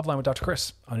 listening to Loveline with Dr.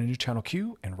 Chris on a new channel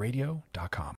Q and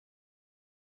radio.com.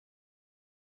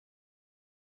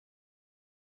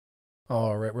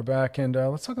 All right, we're back, and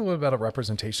let's talk a little bit about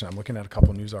representation. I'm looking at a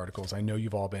couple news articles. I know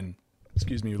you've all been,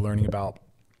 learning about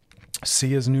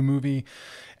Sia's new movie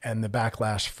and the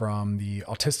backlash from the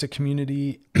autistic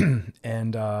community.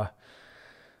 And, well,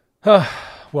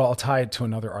 I'll tie it to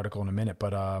another article in a minute,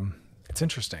 but it's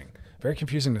interesting. Very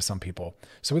confusing to some people.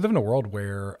 So we live in a world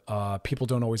where people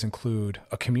don't always include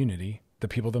a community, the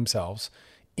people themselves,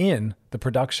 in the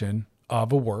production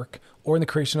of a work or in the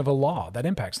creation of a law that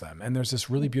impacts them. And there's this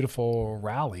really beautiful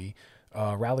rally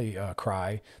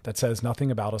cry that says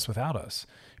nothing about us without us.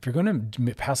 If you're going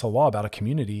to pass a law about a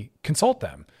community, consult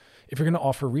them. If you're going to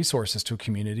offer resources to a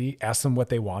community, ask them what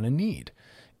they want and need.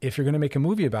 If you're going to make a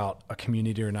movie about a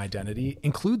community or an identity,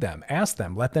 include them, ask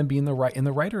them, let them be in the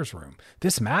writer's room.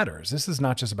 This matters. This is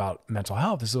not just about mental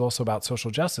health. This is also about social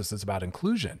justice. It's about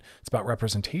inclusion. It's about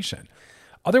representation.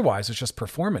 Otherwise, it's just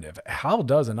performative. How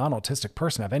does a non-autistic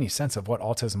person have any sense of what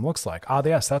autism looks like?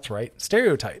 Yes, that's right.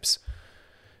 Stereotypes.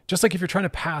 Just like if you're trying to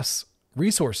pass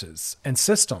resources and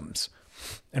systems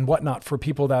and whatnot for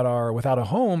people that are without a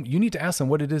home, you need to ask them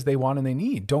what it is they want and they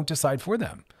need. Don't decide for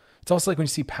them. It's also like when you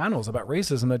see panels about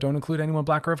racism that don't include anyone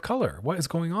black or of color. What is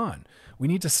going on? We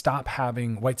need to stop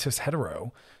having white cis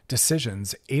hetero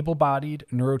decisions, able-bodied,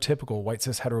 neurotypical white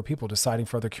cis hetero people deciding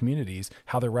for other communities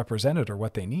how they're represented or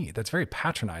what they need. That's very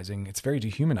patronizing. It's very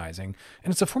dehumanizing.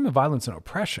 And it's a form of violence and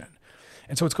oppression.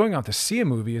 And so what's going on with the Sia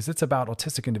movie is it's about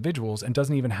autistic individuals and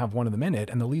doesn't even have one of them in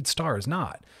it. And the lead star is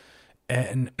not.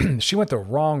 And she went the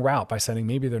wrong route by saying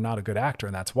maybe they're not a good actor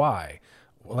and that's why.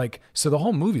 So the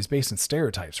whole movie is based on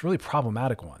stereotypes, really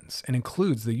problematic ones, and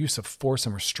includes the use of force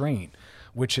and restraint,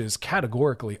 which is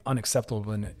categorically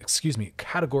unacceptable and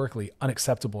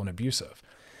abusive.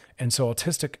 And so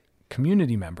autistic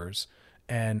community members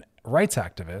and rights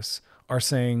activists are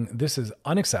saying this is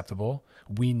unacceptable.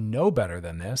 We know better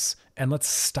than this. And let's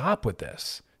stop with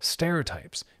this.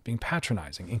 Stereotypes, being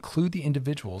patronizing, include the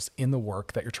individuals in the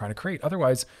work that you're trying to create.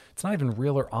 Otherwise, it's not even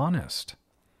real or honest,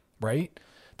 right?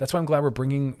 That's why I'm glad we're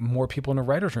bringing more people in a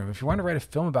writer's room. If you want to write a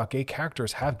film about gay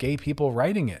characters, have gay people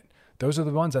writing it. Those are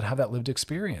the ones that have that lived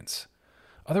experience.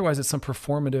 Otherwise, it's some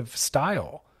performative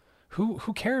style. Who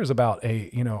cares about a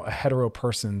hetero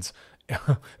person's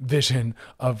vision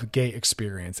of gay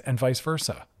experience and vice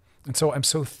versa? And so I'm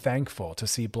so thankful to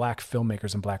see Black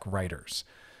filmmakers and Black writers,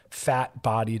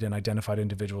 fat-bodied and identified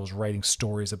individuals writing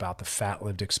stories about the fat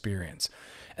lived experience.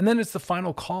 And then it's the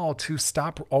final call to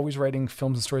stop always writing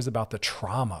films and stories about the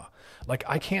trauma. Like,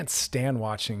 I can't stand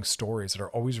watching stories that are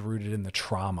always rooted in the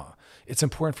trauma. It's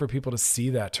important for people to see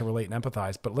that, to relate and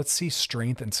empathize, but let's see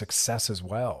strength and success as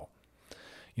well.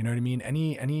 You know what I mean?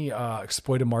 Any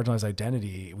exploited, marginalized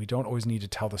identity, we don't always need to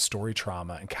tell the story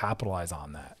trauma and capitalize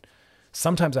on that.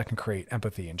 Sometimes that can create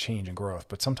empathy and change and growth,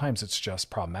 but sometimes it's just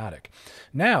problematic.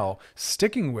 Now,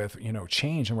 sticking with,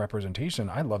 change and representation,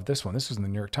 I love this one. This was in the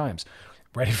New York Times.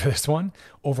 Ready for this one?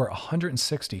 Over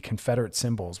 160 Confederate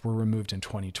symbols were removed in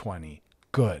 2020.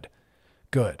 Good.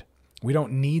 We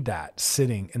don't need that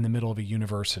sitting in the middle of a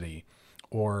university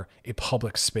or a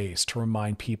public space to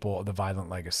remind people of the violent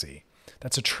legacy.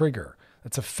 That's a trigger.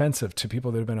 That's offensive to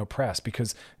people that have been oppressed,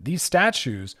 because these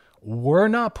statues were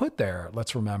not put there,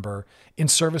 let's remember, in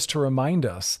service to remind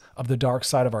us of the dark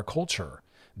side of our culture.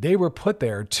 They were put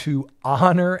there to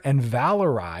honor and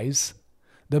valorize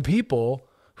the people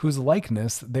whose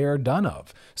likeness they are done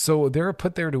of. So they're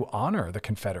put there to honor the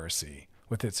Confederacy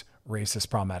with its racist,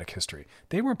 problematic history.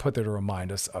 They weren't put there to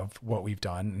remind us of what we've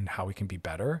done and how we can be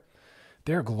better.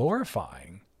 They're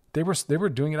glorifying. They were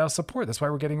doing it out of support. That's why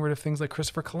we're getting rid of things like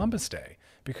Christopher Columbus Day,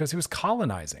 because he was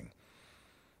colonizing.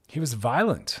 He was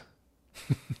violent.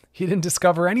 He didn't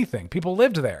discover anything. People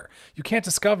lived there. You can't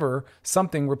discover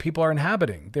something where people are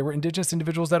inhabiting. They were indigenous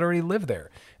individuals that already lived there.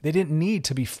 They didn't need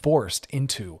to be forced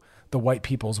into the white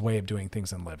people's way of doing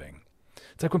things and living.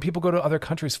 It's like when people go to other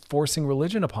countries forcing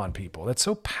religion upon people. That's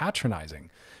so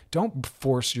patronizing. Don't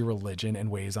force your religion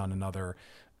and ways on another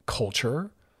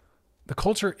culture. The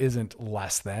culture isn't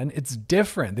less than, it's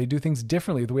different. They do things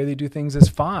differently. The way they do things is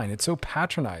fine. It's so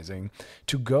patronizing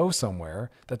to go somewhere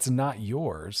that's not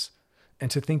yours and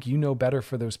to think you know better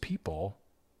for those people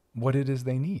what it is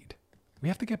they need. We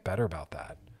have to get better about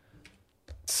that.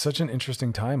 It's such an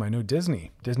interesting time. I know Disney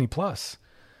Plus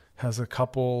has a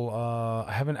couple,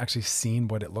 I haven't actually seen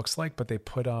what it looks like, but they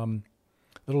put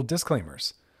little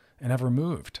disclaimers and have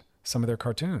removed some of their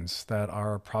cartoons that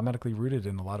are problematically rooted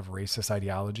in a lot of racist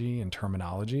ideology and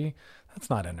terminology. That's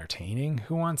not entertaining.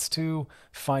 Who wants to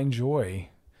find joy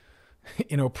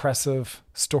in oppressive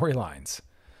storylines?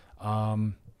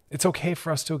 It's okay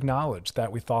for us to acknowledge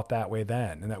that we thought that way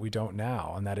then and that we don't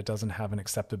now, and that it doesn't have an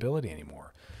acceptability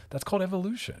anymore. That's called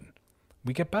evolution.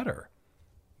 We get better.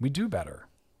 We do better.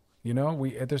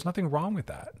 There's nothing wrong with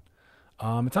that.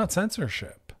 It's not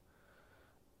censorship.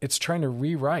 It's trying to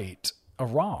rewrite a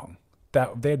wrong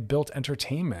that they had built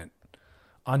entertainment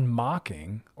on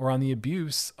mocking or on the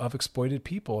abuse of exploited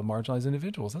people and marginalized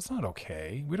individuals. That's not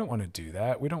okay. We don't want to do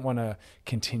that. We don't want to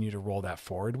continue to roll that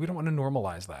forward. We don't want to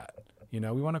normalize that. We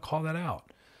want to call that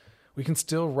out. We can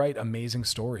still write amazing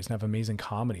stories and have amazing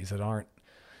comedies that aren't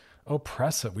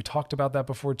oppressive. We talked about that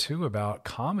before too, about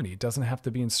comedy. It doesn't have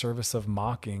to be in service of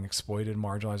mocking exploited,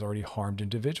 marginalized, already harmed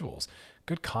individuals.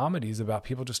 Good comedy is about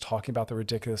people just talking about the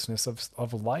ridiculousness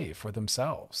of life or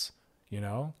themselves.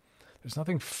 There's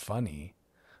nothing funny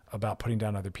about putting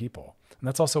down other people. And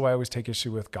that's also why I always take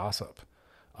issue with gossip.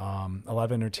 A lot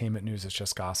of entertainment news is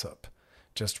just gossip,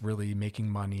 just really making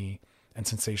money and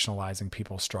sensationalizing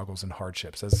people's struggles and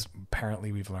hardships, as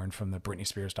apparently we've learned from the Britney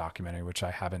Spears documentary, which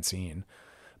I haven't seen.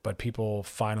 But people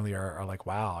finally are like,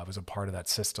 wow, I was a part of that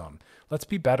system. Let's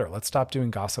be better. Let's stop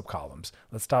doing gossip columns.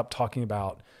 Let's stop talking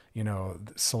about,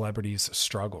 celebrities'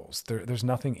 struggles. There's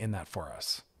nothing in that for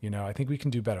us. I think we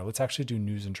can do better. Let's actually do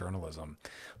news and journalism.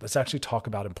 Let's actually talk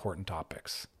about important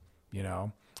topics,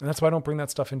 And that's why I don't bring that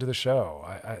stuff into the show.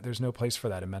 There's no place for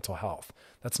that in mental health.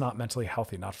 That's not mentally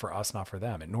healthy, not for us, not for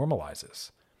them. It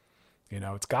normalizes.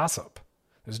 It's gossip.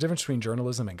 There's a difference between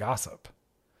journalism and gossip.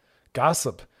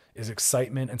 Gossip is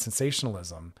excitement and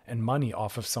sensationalism and money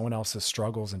off of someone else's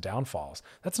struggles and downfalls.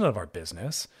 That's none of our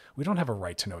business. We don't have a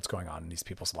right to know what's going on in these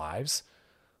people's lives.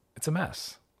 It's a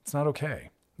mess. It's not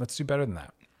okay. Let's do better than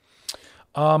that.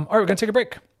 All right, we're going to take a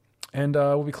break. And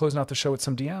we'll be closing out the show with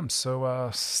some DMs. So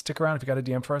stick around. If you got a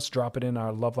DM for us, drop it in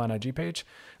our Loveline IG page.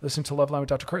 Listen to Loveline with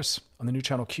Dr. Chris on the new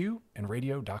channel Q and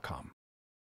radio.com.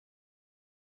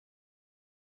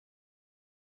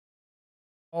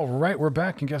 All right, we're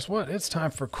back. And guess what? It's time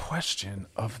for question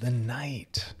of the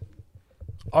night.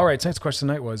 All right, tonight's question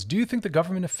of the night was, do you think the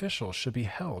government officials should be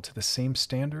held to the same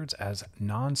standards as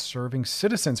non-serving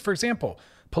citizens? For example,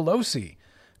 Pelosi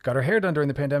got her hair done during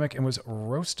the pandemic and was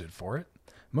roasted for it.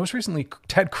 Most recently,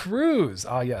 Ted Cruz.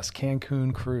 Ah, yes,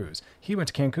 Cancun Cruz. He went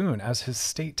to Cancun as his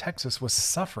state, Texas, was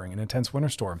suffering an intense winter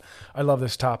storm. I love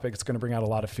this topic. It's going to bring out a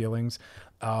lot of feelings.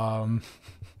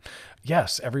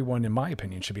 Yes, everyone, in my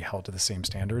opinion, should be held to the same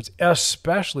standards,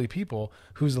 especially people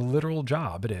whose literal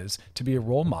job it is to be a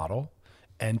role model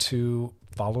and to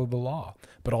follow the law,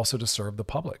 but also to serve the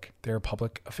public. They're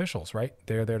public officials, right?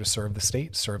 They're there to serve the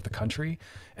state, serve the country.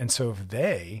 And so if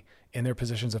they, in their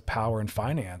positions of power and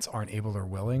finance, aren't able or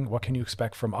willing, what can you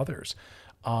expect from others?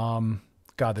 God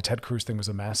God, the Ted Cruz thing was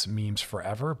a mess, memes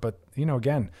forever. But,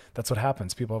 again, that's what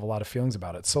happens. People have a lot of feelings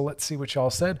about it. So let's see what y'all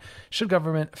said. Should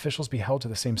government officials be held to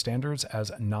the same standards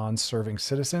as non-serving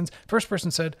citizens? First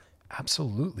person said,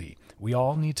 absolutely. We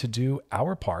all need to do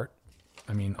our part.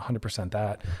 100%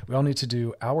 that. We all need to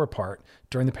do our part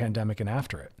during the pandemic and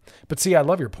after it. But see, I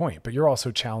love your point, but you're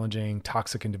also challenging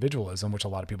toxic individualism, which a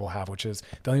lot of people have, which is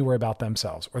they only worry about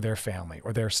themselves or their family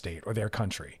or their state or their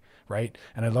country, right?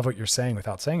 And I love what you're saying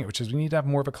without saying it, which is we need to have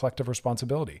more of a collective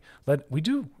responsibility. We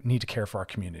do need to care for our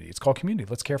community. It's called community.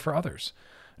 Let's care for others,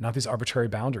 not these arbitrary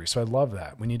boundaries. So I love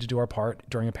that. We need to do our part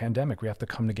during a pandemic. We have to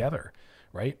come together,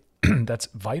 right? That's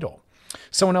vital.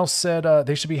 Someone else said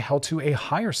they should be held to a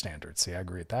higher standard. See, I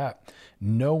agree with that.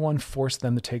 No one forced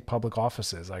them to take public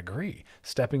offices. I agree.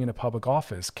 Stepping into public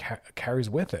office carries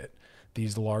with it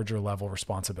these larger level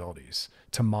responsibilities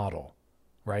to model,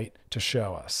 right? To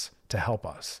show us, to help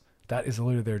us. That is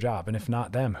literally their job. And if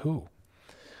not them, who?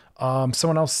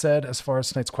 Someone else said, as far as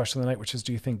tonight's question of the night, which is,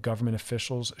 do you think government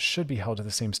officials should be held to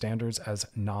the same standards as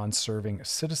non-serving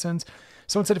citizens?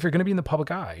 Someone said, if you're going to be in the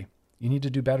public eye, you need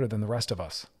to do better than the rest of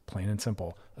us, plain and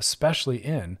simple, especially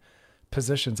in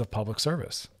positions of public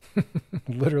service,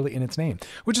 literally in its name,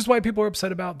 which is why people are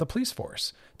upset about the police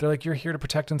force. They're like, you're here to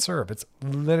protect and serve. It's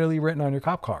literally written on your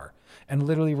cop car and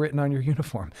literally written on your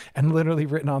uniform and literally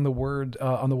written on the word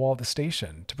on the wall of the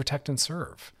station, to protect and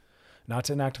serve, not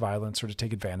to enact violence or to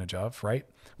take advantage of, right?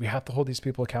 We have to hold these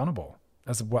people accountable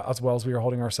as well as we are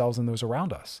holding ourselves and those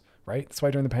around us, right? That's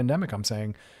why during the pandemic, I'm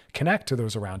saying connect to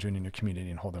those around you and in your community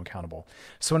and hold them accountable.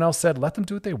 Someone else said, let them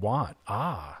do what they want.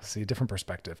 See a different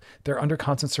perspective. They're under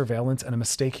constant surveillance and a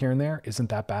mistake here and there isn't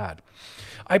that bad.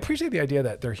 I appreciate the idea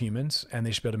that they're humans and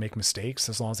they should be able to make mistakes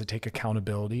as long as they take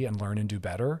accountability and learn and do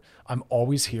better. I'm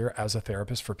always here as a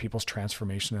therapist for people's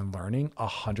transformation and learning,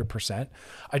 100%.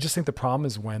 I just think the problem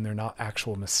is when they're not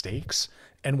actual mistakes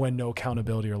and when no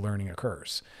accountability or learning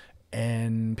occurs.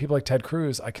 And people like Ted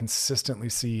Cruz, I consistently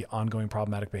see ongoing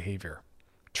problematic behavior,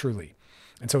 truly.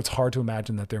 And so it's hard to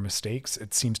imagine that they're mistakes.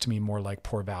 It seems to me more like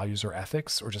poor values or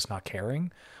ethics or just not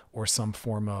caring or some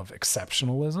form of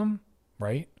exceptionalism,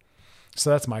 right? So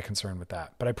that's my concern with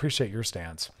that. But I appreciate your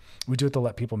stance. We do have to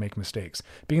let people make mistakes.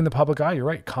 Being in the public eye, you're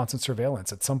right, constant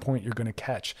surveillance. At some point, you're going to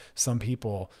catch some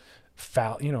people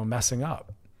messing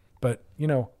up. But,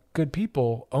 good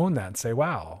people own that and say,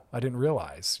 wow, I didn't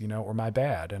realize, or my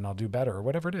bad, and I'll do better, or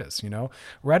whatever it is,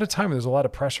 We're at a time where there's a lot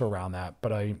of pressure around that,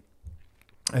 but I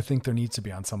think there needs to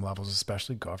be on some levels,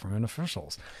 especially government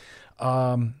officials.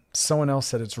 Someone else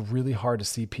said it's really hard to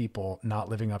see people not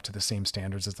living up to the same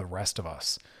standards as the rest of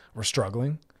us. We're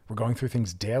struggling. We're going through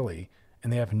things daily,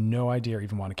 and they have no idea or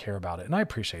even want to care about it. And I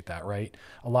appreciate that, right?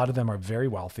 A lot of them are very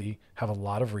wealthy, have a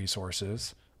lot of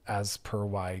resources, as per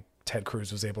why Ted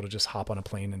Cruz was able to just hop on a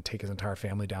plane and take his entire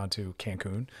family down to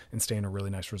Cancun and stay in a really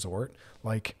nice resort.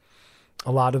 Like,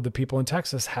 a lot of the people in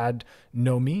Texas had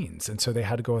no means. And so they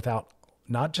had to go without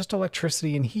not just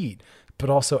electricity and heat, but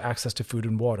also access to food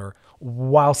and water,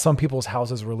 while some people's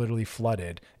houses were literally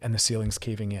flooded and the ceilings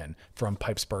caving in from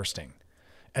pipes bursting,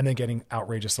 and then getting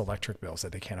outrageous electric bills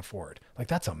that they can't afford. Like,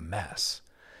 that's a mess.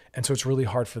 And so it's really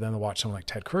hard for them to watch someone like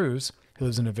Ted Cruz, who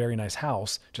lives in a very nice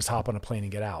house, just hop on a plane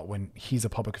and get out when he's a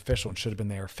public official and should have been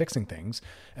there fixing things.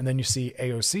 And then you see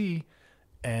AOC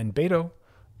and Beto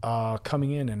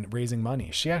coming in and raising money.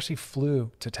 She actually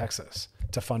flew to Texas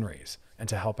to fundraise and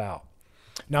to help out.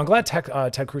 Now, I'm glad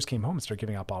Ted Cruz came home and started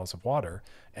giving out bottles of water,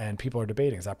 and people are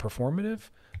debating, is that performative?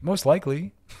 Most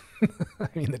likely. I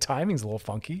mean, the timing's a little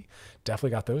funky.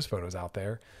 Definitely got those photos out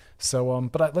there. So,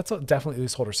 but let's definitely at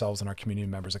least hold ourselves and our community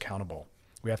members accountable.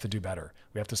 We have to do better.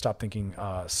 We have to stop thinking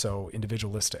so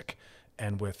individualistic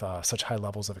and with such high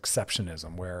levels of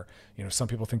exceptionism where, some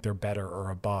people think they're better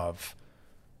or above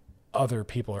other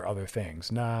people or other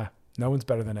things. Nah, no one's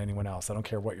better than anyone else. I don't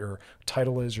care what your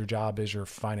title is, your job is, your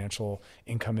financial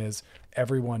income is.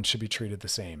 Everyone should be treated the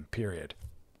same, period.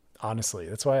 Honestly,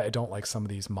 that's why I don't like some of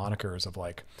these monikers of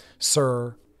like,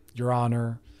 sir, your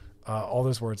honor, all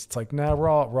those words. It's like, nah, we're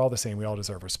all the same. We all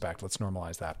deserve respect. Let's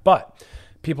normalize that. But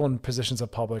people in positions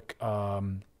of public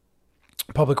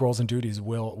roles and duties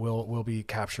will be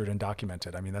captured and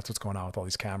documented. I mean, that's what's going on with all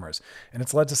these cameras, and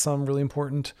it's led to some really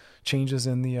important changes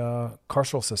in the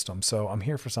carceral system. So I'm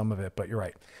here for some of it, but you're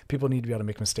right. People need to be able to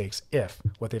make mistakes if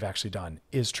what they've actually done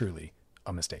is truly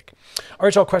a mistake. All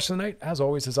right, y'all, question of the night, as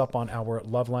always, is up on our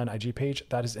Loveline IG page.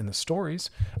 That is in the stories.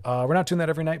 We're not doing that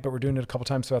every night, but we're doing it a couple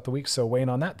times throughout the week. So weigh in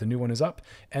on that. The new one is up.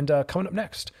 And coming up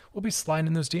next, we'll be sliding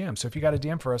in those DMs. So if you got a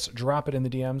DM for us, drop it in the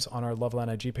DMs on our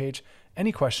Loveline IG page.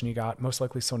 Any question you got, most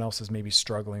likely someone else is maybe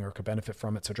struggling or could benefit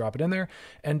from it. So drop it in there.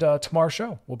 And tomorrow's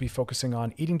show, we'll be focusing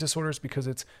on eating disorders because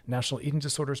it's National Eating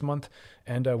Disorders Month.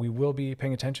 And we will be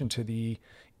paying attention to the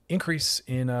increase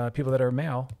in people that are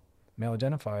male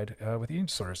identified with eating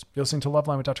disorders. You're listening to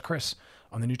Loveline with Dr. Chris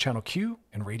on the new channel Q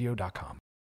and radio.com.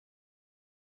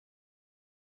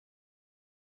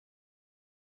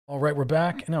 All right, we're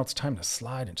back. And now it's time to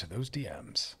slide into those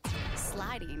DMs.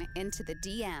 Sliding into the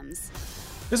DMs.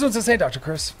 This one says, hey, Dr.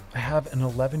 Chris, I have an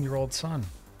 11-year-old son,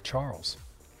 Charles,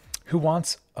 who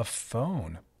wants a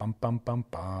phone. Bum, bum, bum,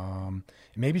 bum.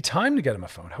 It may be time to get him a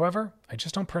phone. However, I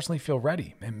just don't personally feel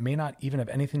ready. It may not even have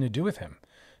anything to do with him.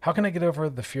 How can I get over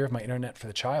the fear of my internet for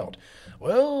the child?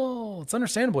 Well, it's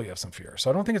understandable you have some fear. So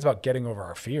I don't think it's about getting over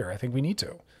our fear. I think we need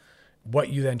to. What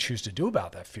you then choose to do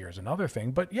about that fear is another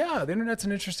thing. But yeah, the internet's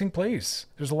an interesting place.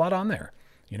 There's a lot on there,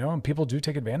 and people do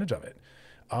take advantage of it.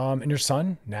 And your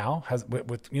son now has,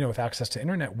 with access to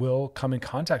internet, will come in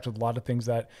contact with a lot of things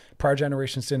that prior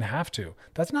generations didn't have to.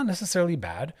 That's not necessarily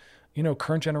bad.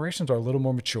 Current generations are a little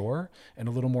more mature and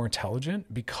a little more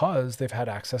intelligent because they've had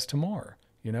access to more.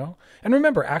 And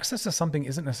remember, access to something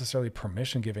isn't necessarily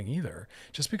permission giving either.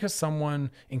 Just because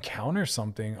someone encounters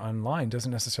something online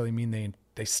doesn't necessarily mean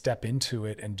they step into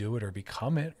it and do it or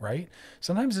become it, right?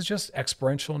 Sometimes it's just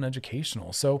experiential and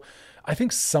educational. So I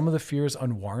think some of the fear is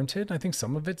unwarranted. I think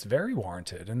some of it's very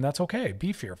warranted, and that's okay.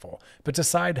 Be fearful, but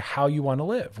decide how you want to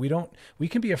live. We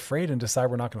can be afraid and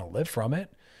decide we're not going to live from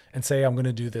it and say, I'm going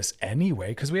to do this anyway,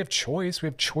 because we have choice. We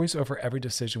have choice over every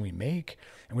decision we make,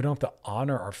 and we don't have to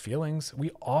honor our feelings. We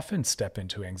often step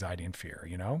into anxiety and fear,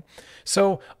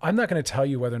 So I'm not going to tell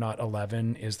you whether or not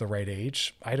 11 is the right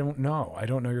age. I don't know. I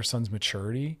don't know your son's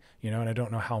maturity, and I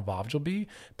don't know how involved you'll be.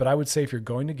 But I would say if you're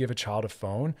going to give a child a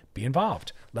phone, be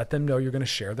involved. Let them know you're going to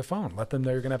share the phone. Let them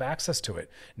know you're going to have access to it.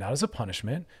 Not as a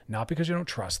punishment, not because you don't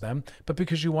trust them, but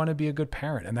because you want to be a good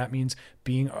parent. And that means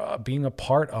being a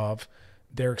part of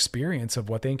their experience of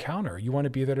what they encounter. You want to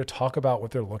be there to talk about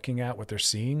what they're looking at, what they're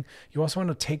seeing. You also want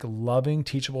to take loving,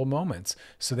 teachable moments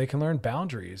so they can learn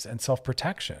boundaries and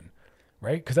self-protection,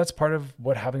 right? Because that's part of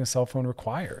what having a cell phone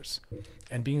requires.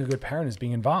 And being a good parent is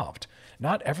being involved.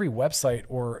 Not every website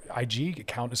or IG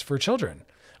account is for children.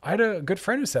 I had a good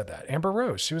friend who said that, Amber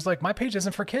Rose. She was like, my page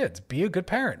isn't for kids. Be a good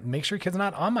parent. Make sure your kid's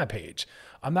not on my page.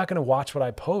 I'm not going to watch what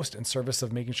I post in service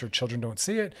of making sure children don't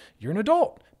see it. You're an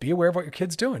adult. Be aware of what your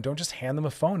kid's doing. Don't just hand them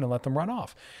a phone and let them run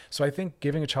off. So I think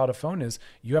giving a child a phone is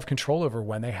you have control over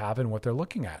when they have it and what they're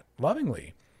looking at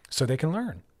lovingly so they can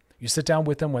learn. You sit down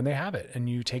with them when they have it and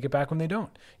you take it back when they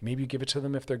don't. Maybe you give it to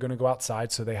them if they're going to go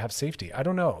outside so they have safety. I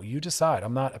don't know. You decide.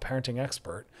 I'm not a parenting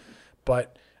expert,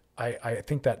 but I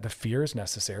think that the fear is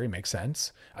necessary, makes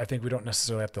sense. I think we don't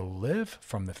necessarily have to live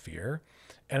from the fear.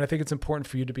 And I think it's important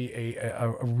for you to be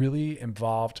a really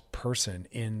involved person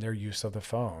in their use of the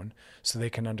phone so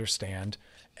they can understand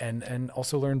and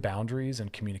also learn boundaries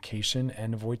and communication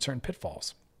and avoid certain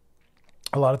pitfalls.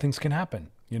 A lot of things can happen,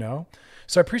 So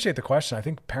I appreciate the question. I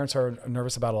think parents are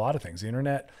nervous about a lot of things. The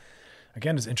internet,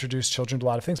 again, has introduced children to a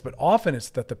lot of things, but often it's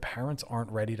that the parents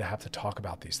aren't ready to have to talk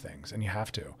about these things, and you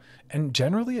have to. And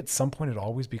generally, at some point, it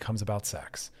always becomes about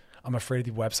sex. I'm afraid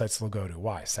of the websites they'll go to.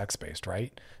 Why? Sex-based,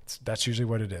 right? That's usually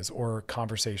what it is. Or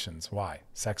conversations. Why?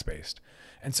 Sex-based.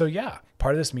 And so, yeah,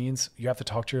 part of this means you have to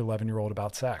talk to your 11-year-old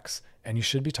about sex, and you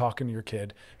should be talking to your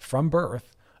kid from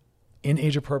birth in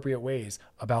age-appropriate ways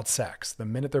about sex. The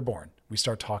minute they're born, we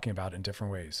start talking about it in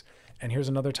different ways. And here's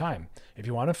another time. If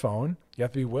you want a phone, you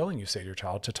have to be willing, you say to your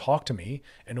child, to talk to me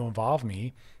and to involve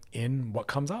me in what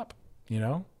comes up,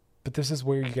 But this is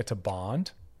where you get to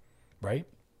bond, right?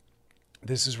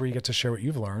 This is where you get to share what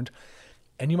you've learned.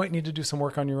 And you might need to do some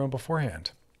work on your own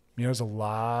beforehand. There's a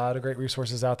lot of great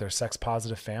resources out there. Sex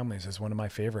Positive Families is one of my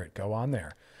favorite. Go on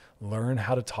there. Learn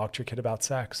how to talk to your kid about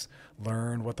sex.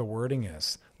 Learn what the wording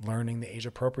is. Learning the age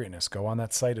appropriateness. Go on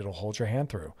that site. It'll hold your hand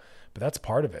through. But that's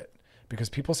part of it. Because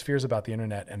people's fears about the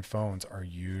internet and phones are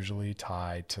usually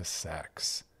tied to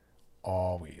sex.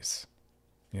 Always.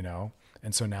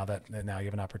 And so now you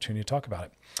have an opportunity to talk about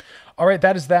it. All right,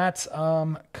 that is that.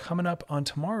 Coming up on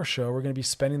tomorrow's show, we're going to be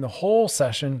spending the whole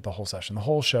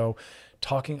show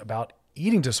talking about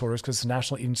eating disorders because it's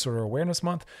National Eating Disorder Awareness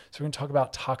Month. So we're going to talk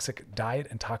about toxic diet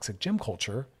and toxic gym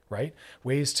culture, right?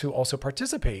 Ways to also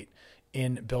participate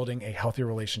in building a healthy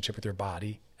relationship with your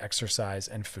body exercise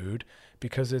and food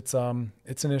because it's an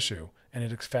issue and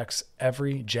it affects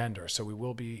every gender. So we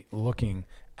will be looking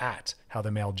at how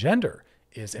the male gender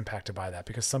is impacted by that,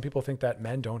 because some people think that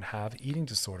men don't have eating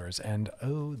disorders, and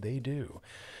oh, they do.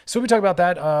 So we talk about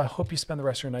that. Hope you spend the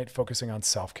rest of your night focusing on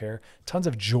self-care, tons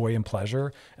of joy and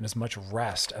pleasure, and as much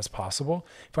rest as possible.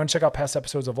 If you want to check out past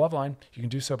episodes of Loveline, you can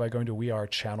do so by going to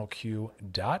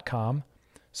wearechannelq.com.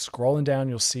 Scrolling down,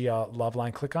 you'll see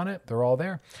Loveline. Click on it. They're all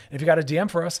there. And if you got a DM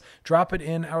for us, drop it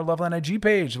in our Loveline IG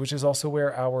page, which is also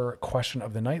where our question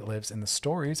of the night lives in the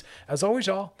stories. As always,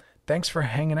 y'all, thanks for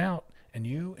hanging out, and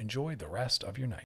you enjoy the rest of your night.